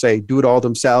I will say, do it all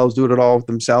themselves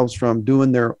from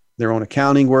doing their own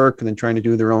accounting work and then trying to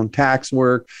do their own tax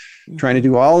work, mm-hmm. trying to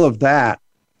do all of that,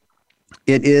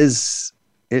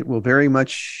 it will very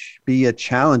much be a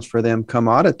challenge for them come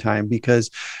audit time, because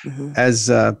mm-hmm. as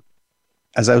I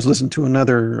was listening to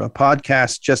another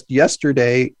podcast just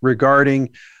yesterday regarding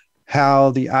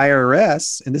how the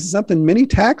IRS, and this is something many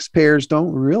taxpayers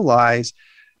don't realize,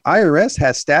 IRS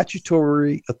has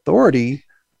statutory authority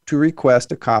to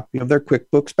request a copy of their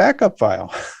QuickBooks backup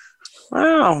file.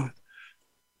 Wow.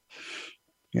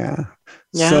 Yeah.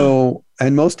 So,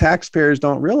 and most taxpayers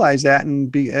don't realize that,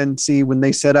 and see when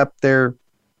they set up their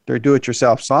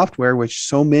do-it-yourself software, which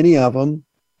so many of them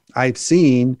I've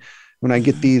seen when I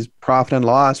get these profit and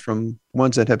loss from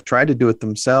ones that have tried to do it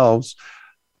themselves,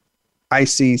 I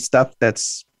see stuff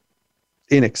that's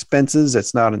in expenses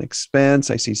that's not an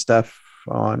expense. I see stuff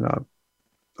on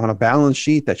a balance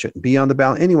sheet that shouldn't be on the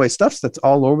balance. Anyway, stuff that's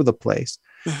all over the place.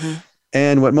 Mm-hmm.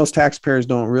 And what most taxpayers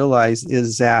don't realize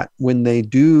is that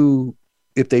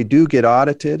if they do get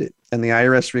audited and the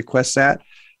IRS requests that,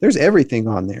 there's everything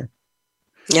on there.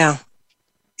 Yeah.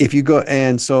 If you go,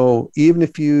 and so even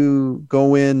if you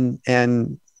go in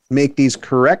and make these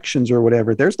corrections or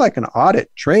whatever, there's like an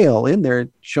audit trail in there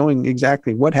showing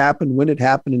exactly what happened, when it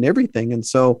happened, and everything. And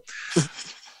so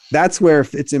that's where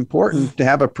it's important to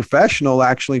have a professional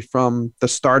actually from the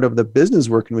start of the business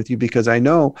working with you, because I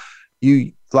know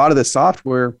a lot of the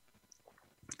software,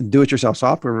 do-it-yourself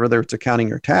software, whether it's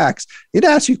accounting or tax, it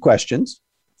asks you questions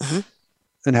mm-hmm.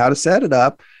 and how to set it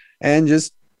up. And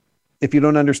just, if you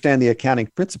don't understand the accounting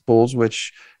principles,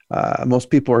 which most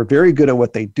people are very good at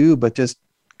what they do, but just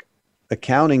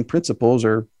accounting principles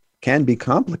can be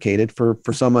complicated for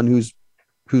someone who's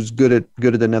good at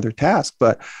another task.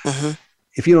 But mm-hmm.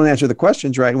 if you don't answer the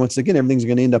questions right, once again, everything's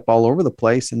going to end up all over the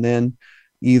place. And then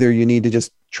either you need to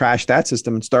just trash that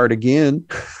system and start again,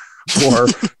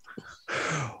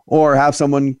 or have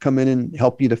someone come in and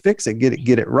help you to fix it,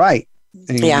 get it right,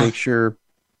 and make sure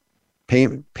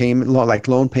payment like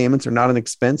loan payments are not an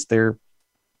expense. They're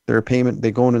their payment,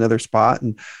 they go in another spot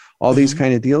and all these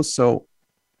kind of deals. So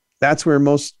that's where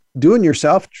most doing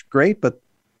yourself great, but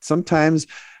sometimes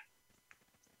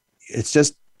it's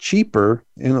just cheaper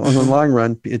in the long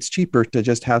run. It's cheaper to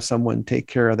just have someone take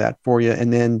care of that for you.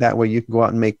 And then that way you can go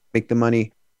out and make the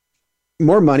money,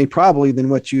 more money probably than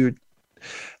what you're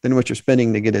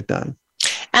spending to get it done.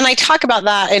 And I talk about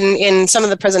that in some of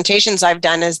the presentations I've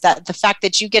done, is that the fact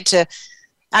that you get to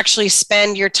actually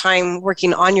spend your time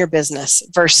working on your business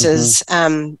versus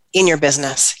in your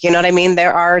business. You know what I mean?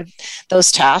 There are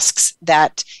those tasks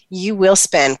that you will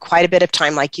spend quite a bit of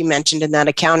time, like you mentioned, in that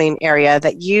accounting area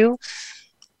that you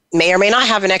may or may not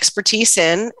have an expertise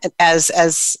in as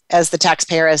the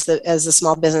taxpayer, as the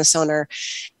small business owner.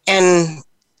 And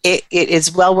it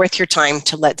is well worth your time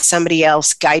to let somebody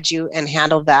else guide you and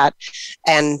handle that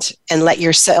and let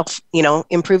yourself,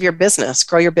 improve your business,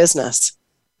 grow your business.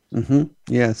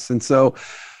 Yes. And so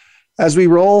as we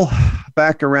roll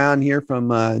back around here from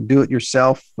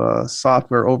do-it-yourself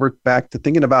software over back to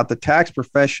thinking about the tax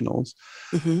professionals,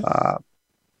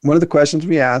 one of the questions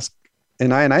we ask,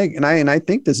 and I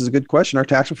think this is a good question, are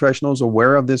tax professionals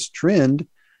aware of this trend,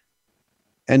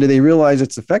 and do they realize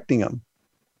it's affecting them?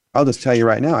 I'll just tell you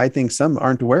right now, I think some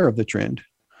aren't aware of the trend.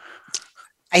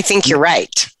 I think you're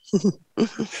right.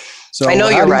 So I know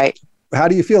you're right. How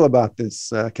do you feel about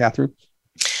this, Catherine?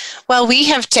 Well, we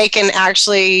have taken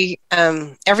actually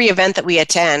every event that we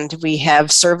attend, we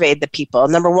have surveyed the people.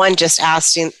 Number one, just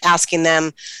asking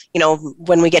them,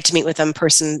 when we get to meet with them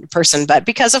person. But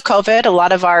because of COVID, a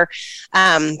lot of our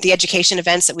the education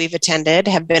events that we've attended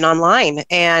have been online.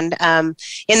 And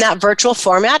in that virtual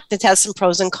format, it has some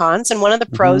pros and cons. And one of the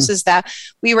pros is that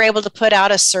we were able to put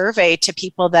out a survey to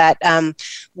people that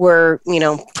were,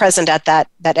 present at that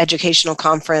educational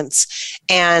conference.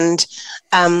 And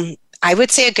I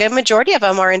would say a good majority of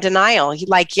them are in denial.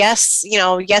 Like, yes,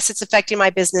 it's affecting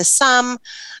my business some.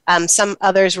 Some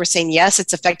others were saying, yes,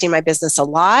 it's affecting my business a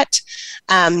lot.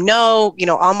 No,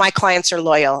 all my clients are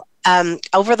loyal.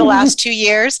 Over the last 2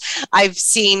 years, I've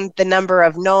seen the number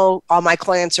of no, all my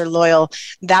clients are loyal.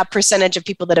 That percentage of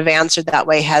people that have answered that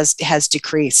way has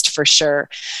decreased for sure.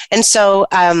 And so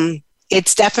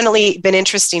it's definitely been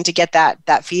interesting to get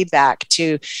that feedback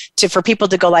for people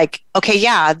to go like, okay,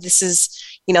 yeah, this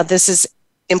is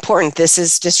important. This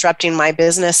is disrupting my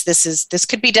business. This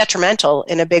could be detrimental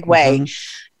in a big way.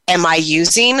 Am I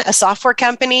using a software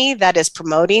company that is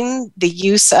promoting the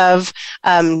use of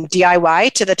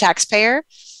DIY to the taxpayer?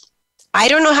 I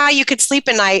don't know how you could sleep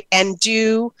at night and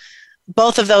do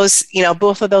both of those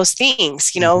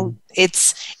things.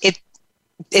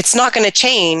 It's not going to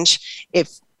change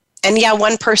and yeah,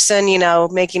 one person,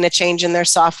 making a change in their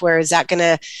software, is that going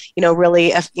to,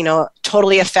 really,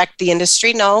 totally affect the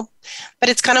industry? No, but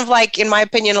it's kind of like, in my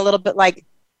opinion, a little bit like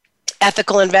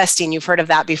ethical investing. You've heard of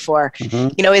that before.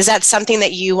 Is that something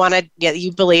that you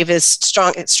you believe is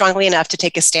strongly enough to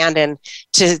take a stand in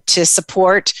to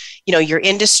support, your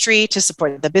industry, to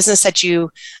support the business that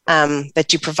you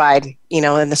provide,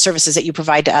 and the services that you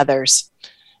provide to others?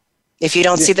 If you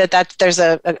don't see that there's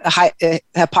a high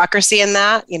hypocrisy in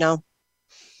that,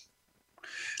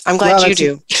 I'm glad you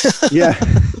do. Yeah.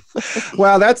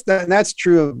 Well, that's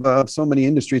true of so many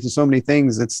industries and so many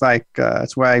things. It's like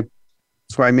that's one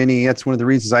of the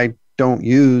reasons I don't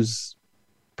use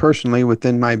personally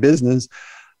within my business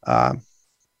a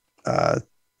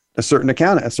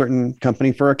certain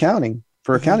company for accounting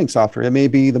software. It may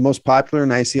be the most popular,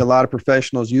 and I see a lot of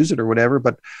professionals use it or whatever,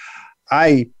 but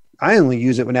I only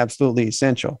use it when absolutely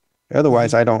essential.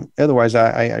 Otherwise, I don't. Otherwise,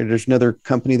 I there's another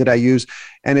company that I use,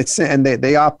 and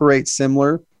they operate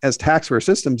similar as Taxware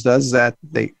Systems does. That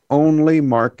they only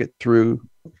market through.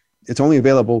 It's only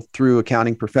available through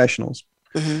accounting professionals,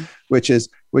 which is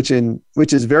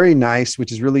very nice.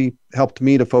 Which has really helped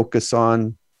me to focus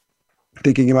on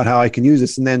thinking about how I can use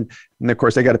this, and of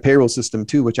course I got a payroll system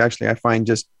too, which actually I find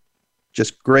just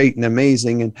great and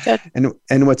amazing.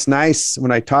 And what's nice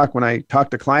when I talk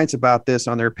to clients about this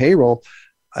on their payroll,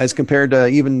 as compared to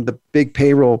even the big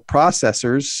payroll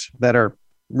processors that are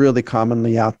really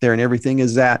commonly out there and everything,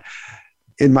 is that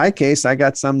in my case, I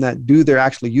got some that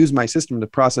actually use my system to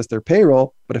process their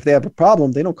payroll. But if they have a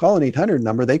problem, they don't call an 800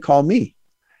 number, they call me.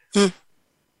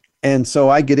 And so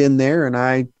I get in there and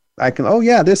I can,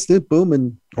 this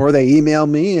boom. Or they email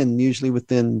me, and usually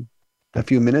within a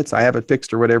few minutes I have it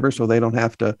fixed or whatever, so they don't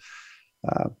have to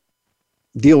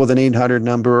deal with an 800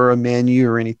 number or a menu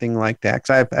or anything like that.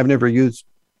 Because I've never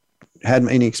had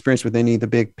any experience with any of the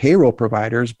big payroll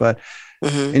providers, but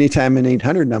anytime an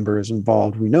 800 number is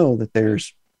involved, we know that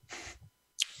there's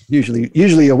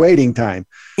Usually a waiting time.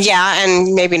 Yeah,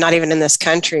 and maybe not even in this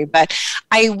country. But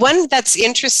one that's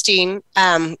interesting,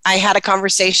 I had a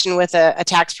conversation with a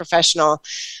tax professional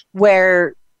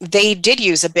where they did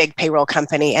use a big payroll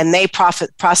company, and they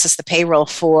process the payroll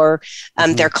for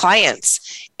their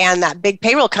clients. And that big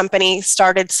payroll company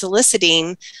started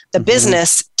soliciting the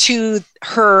business to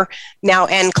her now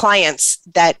end clients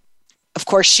that, of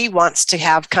course, she wants to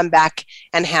have come back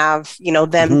and have,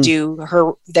 them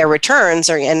do their returns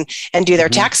and do their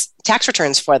tax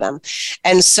returns for them.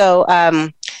 And so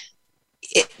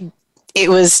it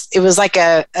was like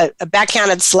a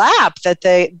backhanded slap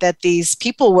that these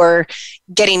people were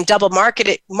getting double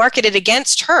marketed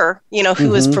against her, who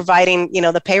was providing,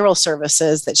 the payroll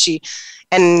services that she.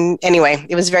 And anyway,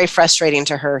 it was very frustrating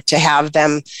to her to have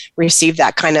them receive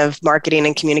that kind of marketing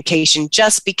and communication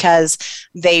just because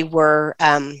they were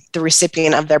the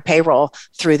recipient of their payroll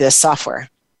through this software.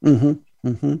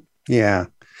 Yeah.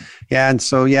 And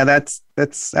so, that's,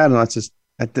 I don't know,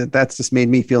 that's just made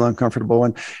me feel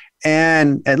uncomfortable.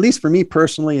 And at least for me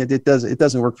personally, it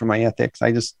doesn't work for my ethics.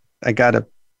 I got to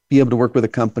be able to work with a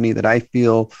company that I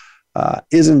feel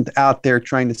isn't out there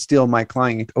trying to steal my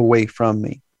client away from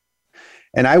me.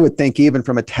 And I would think even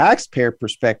from a taxpayer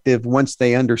perspective, once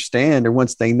they understand or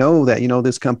once they know that,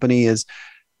 this company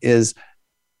is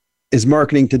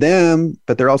marketing to them,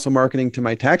 but they're also marketing to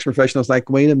my tax professionals, like,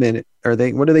 wait a minute,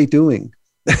 what are they doing?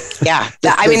 Yeah.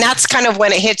 I mean, that's kind of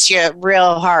when it hits you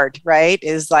real hard, right?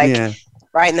 Is like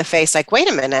right in the face, like, wait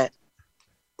a minute.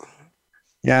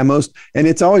 Yeah. And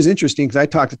it's always interesting because I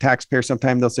talk to taxpayers.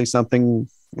 Sometimes they'll say something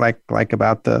like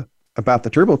about the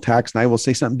TurboTax, and I will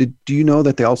say something. Do you know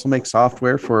that they also make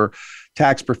software for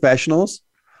tax professionals?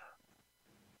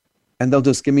 And they'll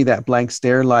just give me that blank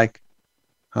stare like,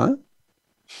 huh?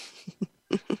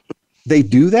 They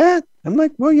do that? I'm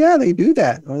like, well, yeah, they do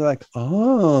that. Or they're like,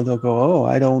 oh, they'll go, oh,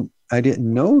 I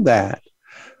didn't know that.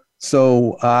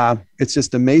 So it's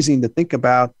just amazing to think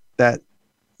about that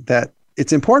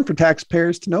it's important for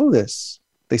taxpayers to know this.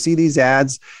 They see these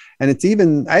ads, and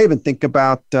I even think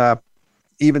about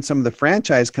even some of the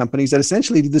franchise companies that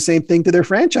essentially do the same thing to their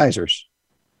franchisors.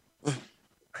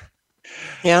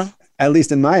 Yeah. At least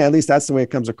that's the way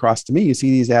it comes across to me. You see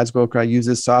these ads go across, use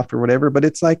this software, whatever, but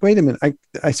it's like, wait a minute,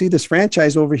 I see this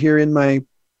franchise over here in my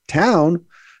town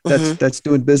that's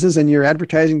doing business, and you're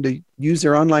advertising to use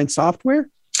their online software.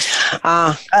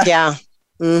 Yeah.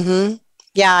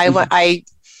 Yeah.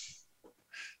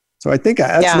 So I think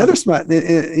that's another smart. They're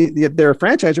a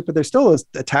franchisor, but they're still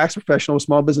a tax professional, a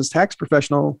small business tax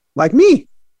professional like me,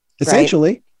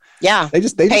 essentially. Right. Yeah.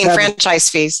 They paying franchise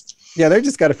fees. Yeah, they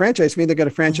just got a franchise fee. They got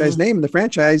a franchise name, and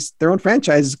their own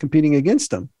franchise is competing against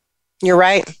them. You're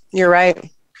right.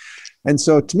 And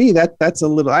so to me, that's a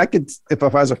little. I could, if I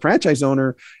was a franchise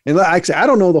owner, and like I say, I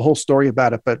don't know the whole story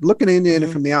about it, but looking into it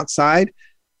from the outside,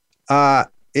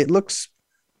 it looks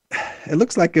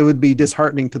like it would be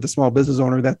disheartening to the small business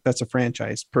owner that's a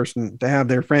franchise person to have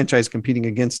their franchise competing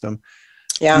against them.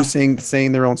 Yeah.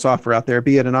 Saying their own software out there,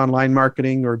 be it an online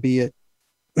marketing or be it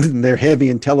they're heavy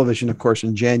in television, of course,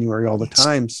 in January all the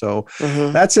time. So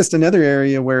that's just another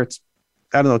area where it's,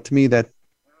 I don't know, to me that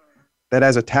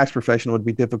as a tax professional would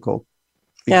be difficult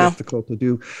to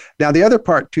do. Now, the other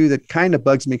part too, that kind of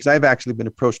bugs me, because I've actually been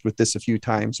approached with this a few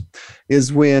times,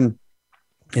 is when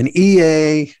an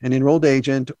EA, an enrolled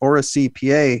agent, or a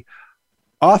CPA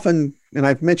often, and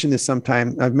I've mentioned this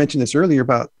earlier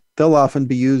about, they'll often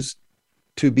be used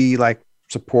to be like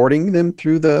supporting them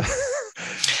through the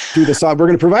software. We're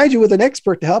going to provide you with an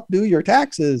expert to help do your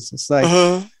taxes. It's like,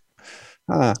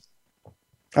 they're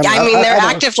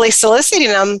actively soliciting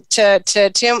them to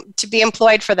be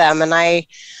employed for them. And I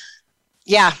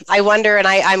wonder, and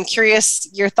I'm curious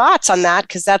your thoughts on that,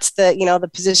 because that's the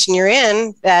position you're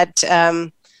in that,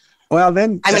 well,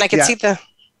 then, I can see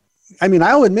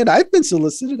I'll admit I've been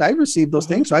solicited. I've received those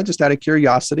things. So I just, out of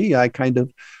curiosity, I kind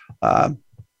of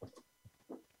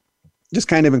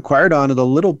inquired on it a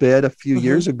little bit a few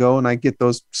years ago, and I get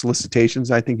those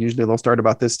solicitations. I think usually they'll start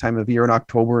about this time of year in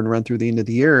October and run through the end of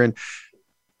the year. And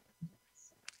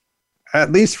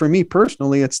at least for me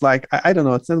personally, it's like, I don't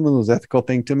know, it's not one of those ethical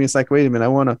thing to me. It's like, wait a minute, I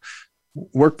want to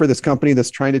work for this company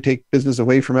that's trying to take business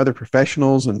away from other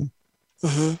professionals. And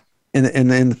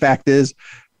the fact is,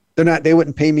 they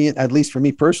wouldn't pay me, at least for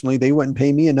me personally, they wouldn't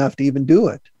pay me enough to even do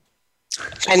it.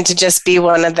 And to just be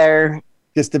one of their,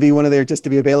 just to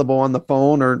be available on the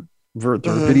phone or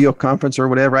video conference or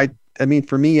whatever. I mean,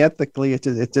 for me, ethically,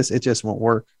 it just won't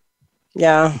work.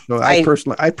 Yeah. So I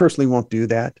personally won't do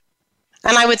that.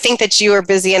 And I would think that you are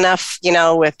busy enough,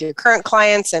 with your current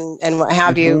clients and what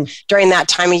have you during that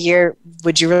time of year.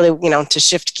 Would you really, to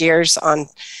shift gears on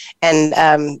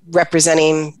and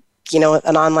representing,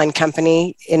 an online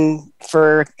company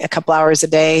for a couple hours a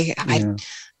day. Yeah.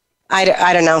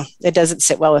 I don't know. It doesn't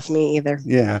sit well with me either.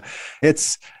 Yeah.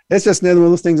 It's just another one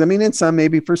of those things. I mean,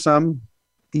 maybe for some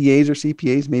EAs or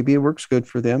CPAs, maybe it works good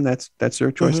for them. That's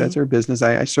their choice. That's their business.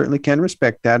 I certainly can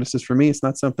respect that. It's just, for me, it's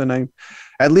not something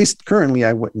at least currently,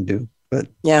 I wouldn't do. But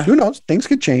who knows? Things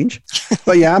could change.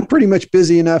 But yeah, I'm pretty much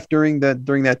busy enough during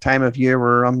that time of year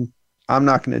where I'm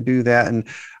not going to do that. And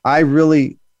I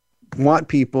really want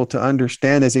people to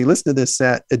understand, as they listen to this,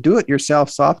 that do-it-yourself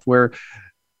software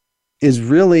is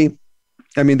really,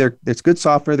 I mean, it's good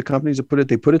software. The companies that put it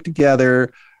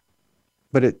together,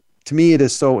 but to me, it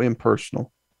is so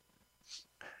impersonal.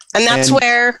 And that's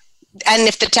where, and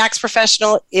if the tax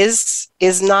professional is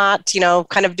not,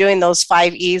 kind of doing those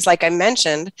 5 E's, like I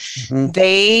mentioned,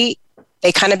 they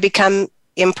kind of become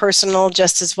impersonal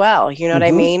just as well. You know what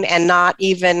I mean? And not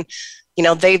even,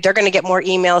 they're going to get more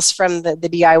emails from the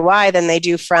DIY than they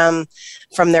do from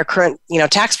their current,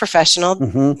 tax professional.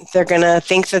 They're going to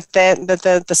think that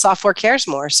the software cares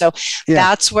more. So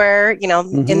that's where,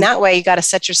 in that way, you got to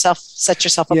set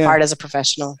yourself apart as a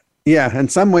professional. Yeah. In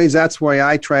some ways, that's why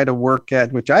I try to work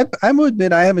at, which I will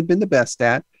admit I haven't been the best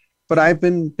at, but I've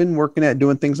been working at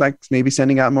doing things like maybe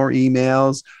sending out more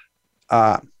emails.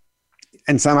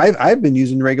 And some I've been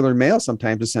using regular mail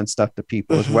sometimes to send stuff to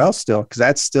people as well still, because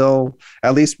that's still,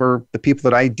 at least for the people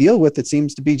that I deal with, it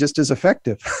seems to be just as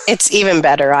effective. It's even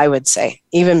better, I would say,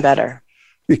 even better.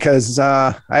 Because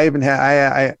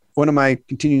one of my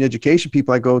continuing education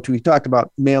people I go to, he talked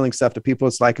about mailing stuff to people.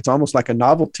 It's almost like a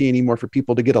novelty anymore for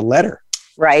people to get a letter.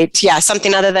 Right. Yeah.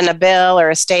 Something other than a bill or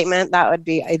a statement. That would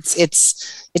be, it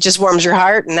just warms your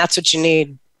heart, and that's what you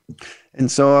need.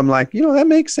 And so I'm like, that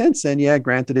makes sense. And yeah,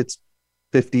 granted, it's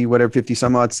 50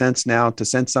 some odd cents now to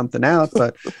send something out.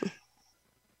 But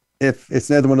if it's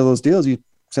another one of those deals, you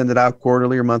send it out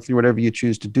quarterly or monthly, whatever you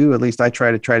choose to do. At least I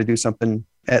try to do something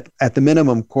at the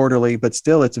minimum quarterly, but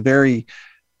still it's the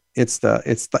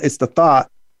thought.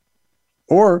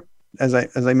 Or as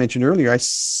I mentioned earlier, I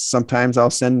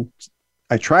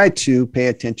try to pay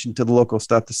attention to the local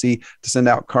stuff to send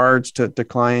out cards to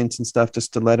clients and stuff,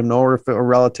 just to let them know, or if a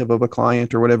relative of a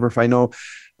client or whatever, if I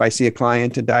see a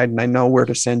client who died and I know where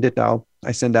to send it, I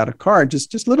send out a card.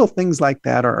 Just little things like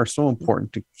that are so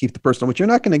important to keep the personal, which you're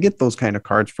not going to get those kind of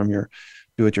cards from your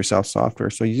do-it-yourself software.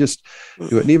 So you just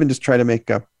do it, and even just try to make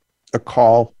a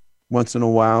call once in a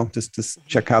while, just to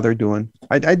check how they're doing.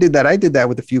 I did that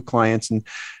with a few clients, and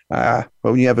but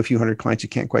when you have a few hundred clients, you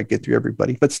can't quite get through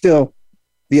everybody. But still,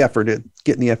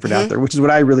 getting the effort out there, which is what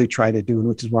I really try to do, and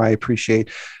which is why I appreciate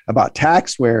about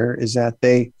Taxware is that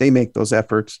they make those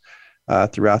efforts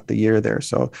throughout the year there.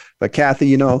 So, but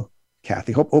Kathy,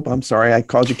 I'm sorry, I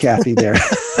called you Kathy there.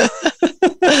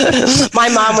 My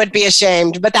mom would be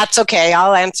ashamed, but that's okay.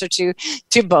 I'll answer to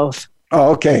both.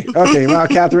 Oh, okay. Well,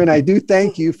 Catherine, I do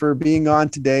thank you for being on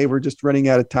today. We're just running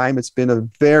out of time. It's been a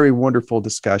very wonderful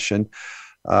discussion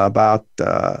about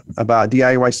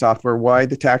DIY software, why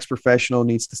the tax professional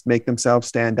needs to make themselves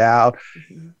stand out,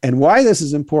 and why this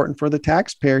is important for the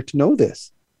taxpayer to know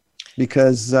this,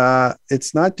 because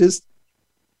it's not just,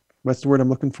 what's the word I'm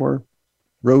looking for?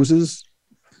 Roses.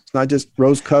 It's not just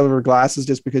rose-colored glasses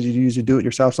just because you use your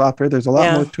do-it-yourself software. There's a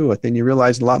lot more to it. Then you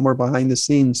realize a lot more behind the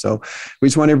scenes. So we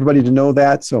just want everybody to know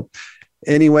that. So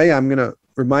anyway, I'm going to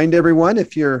remind everyone,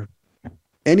 if you're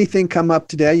anything come up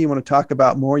today, you want to talk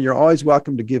about more, you're always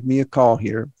welcome to give me a call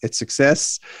here at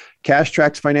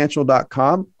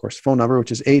successcashtracksfinancial.com. Of course, phone number,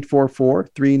 which is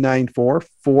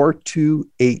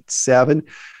 844-394-4287.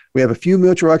 We have a few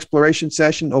mutual exploration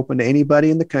sessions open to anybody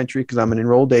in the country, because I'm an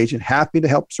enrolled agent, happy to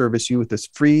help service you with this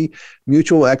free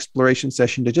mutual exploration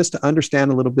session to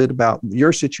understand a little bit about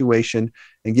your situation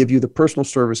and give you the personal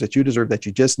service that you deserve, that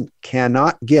you just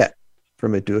cannot get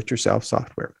from a do-it-yourself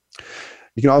software.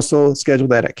 You can also schedule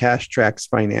that at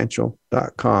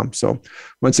cashtracksfinancial.com. So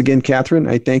once again, Catherine,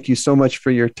 I thank you so much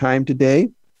for your time today.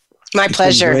 My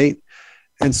pleasure. Great.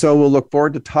 And so we'll look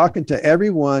forward to talking to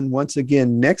everyone once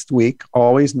again next week,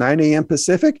 always 9 a.m.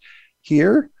 Pacific,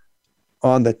 here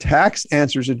on the Tax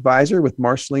Answers Advisor with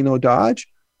Marcelino Dodge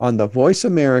on the Voice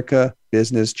America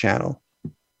Business Channel.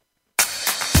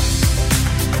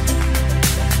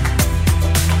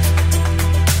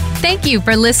 Thank you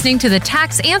for listening to the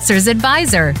Tax Answers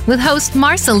Advisor with host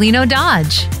Marcelino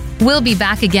Dodge. We'll be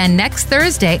back again next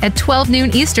Thursday at 12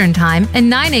 noon Eastern Time and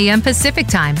 9 a.m. Pacific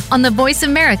Time on the Voice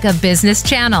America Business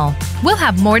Channel. We'll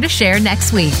have more to share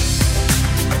next week.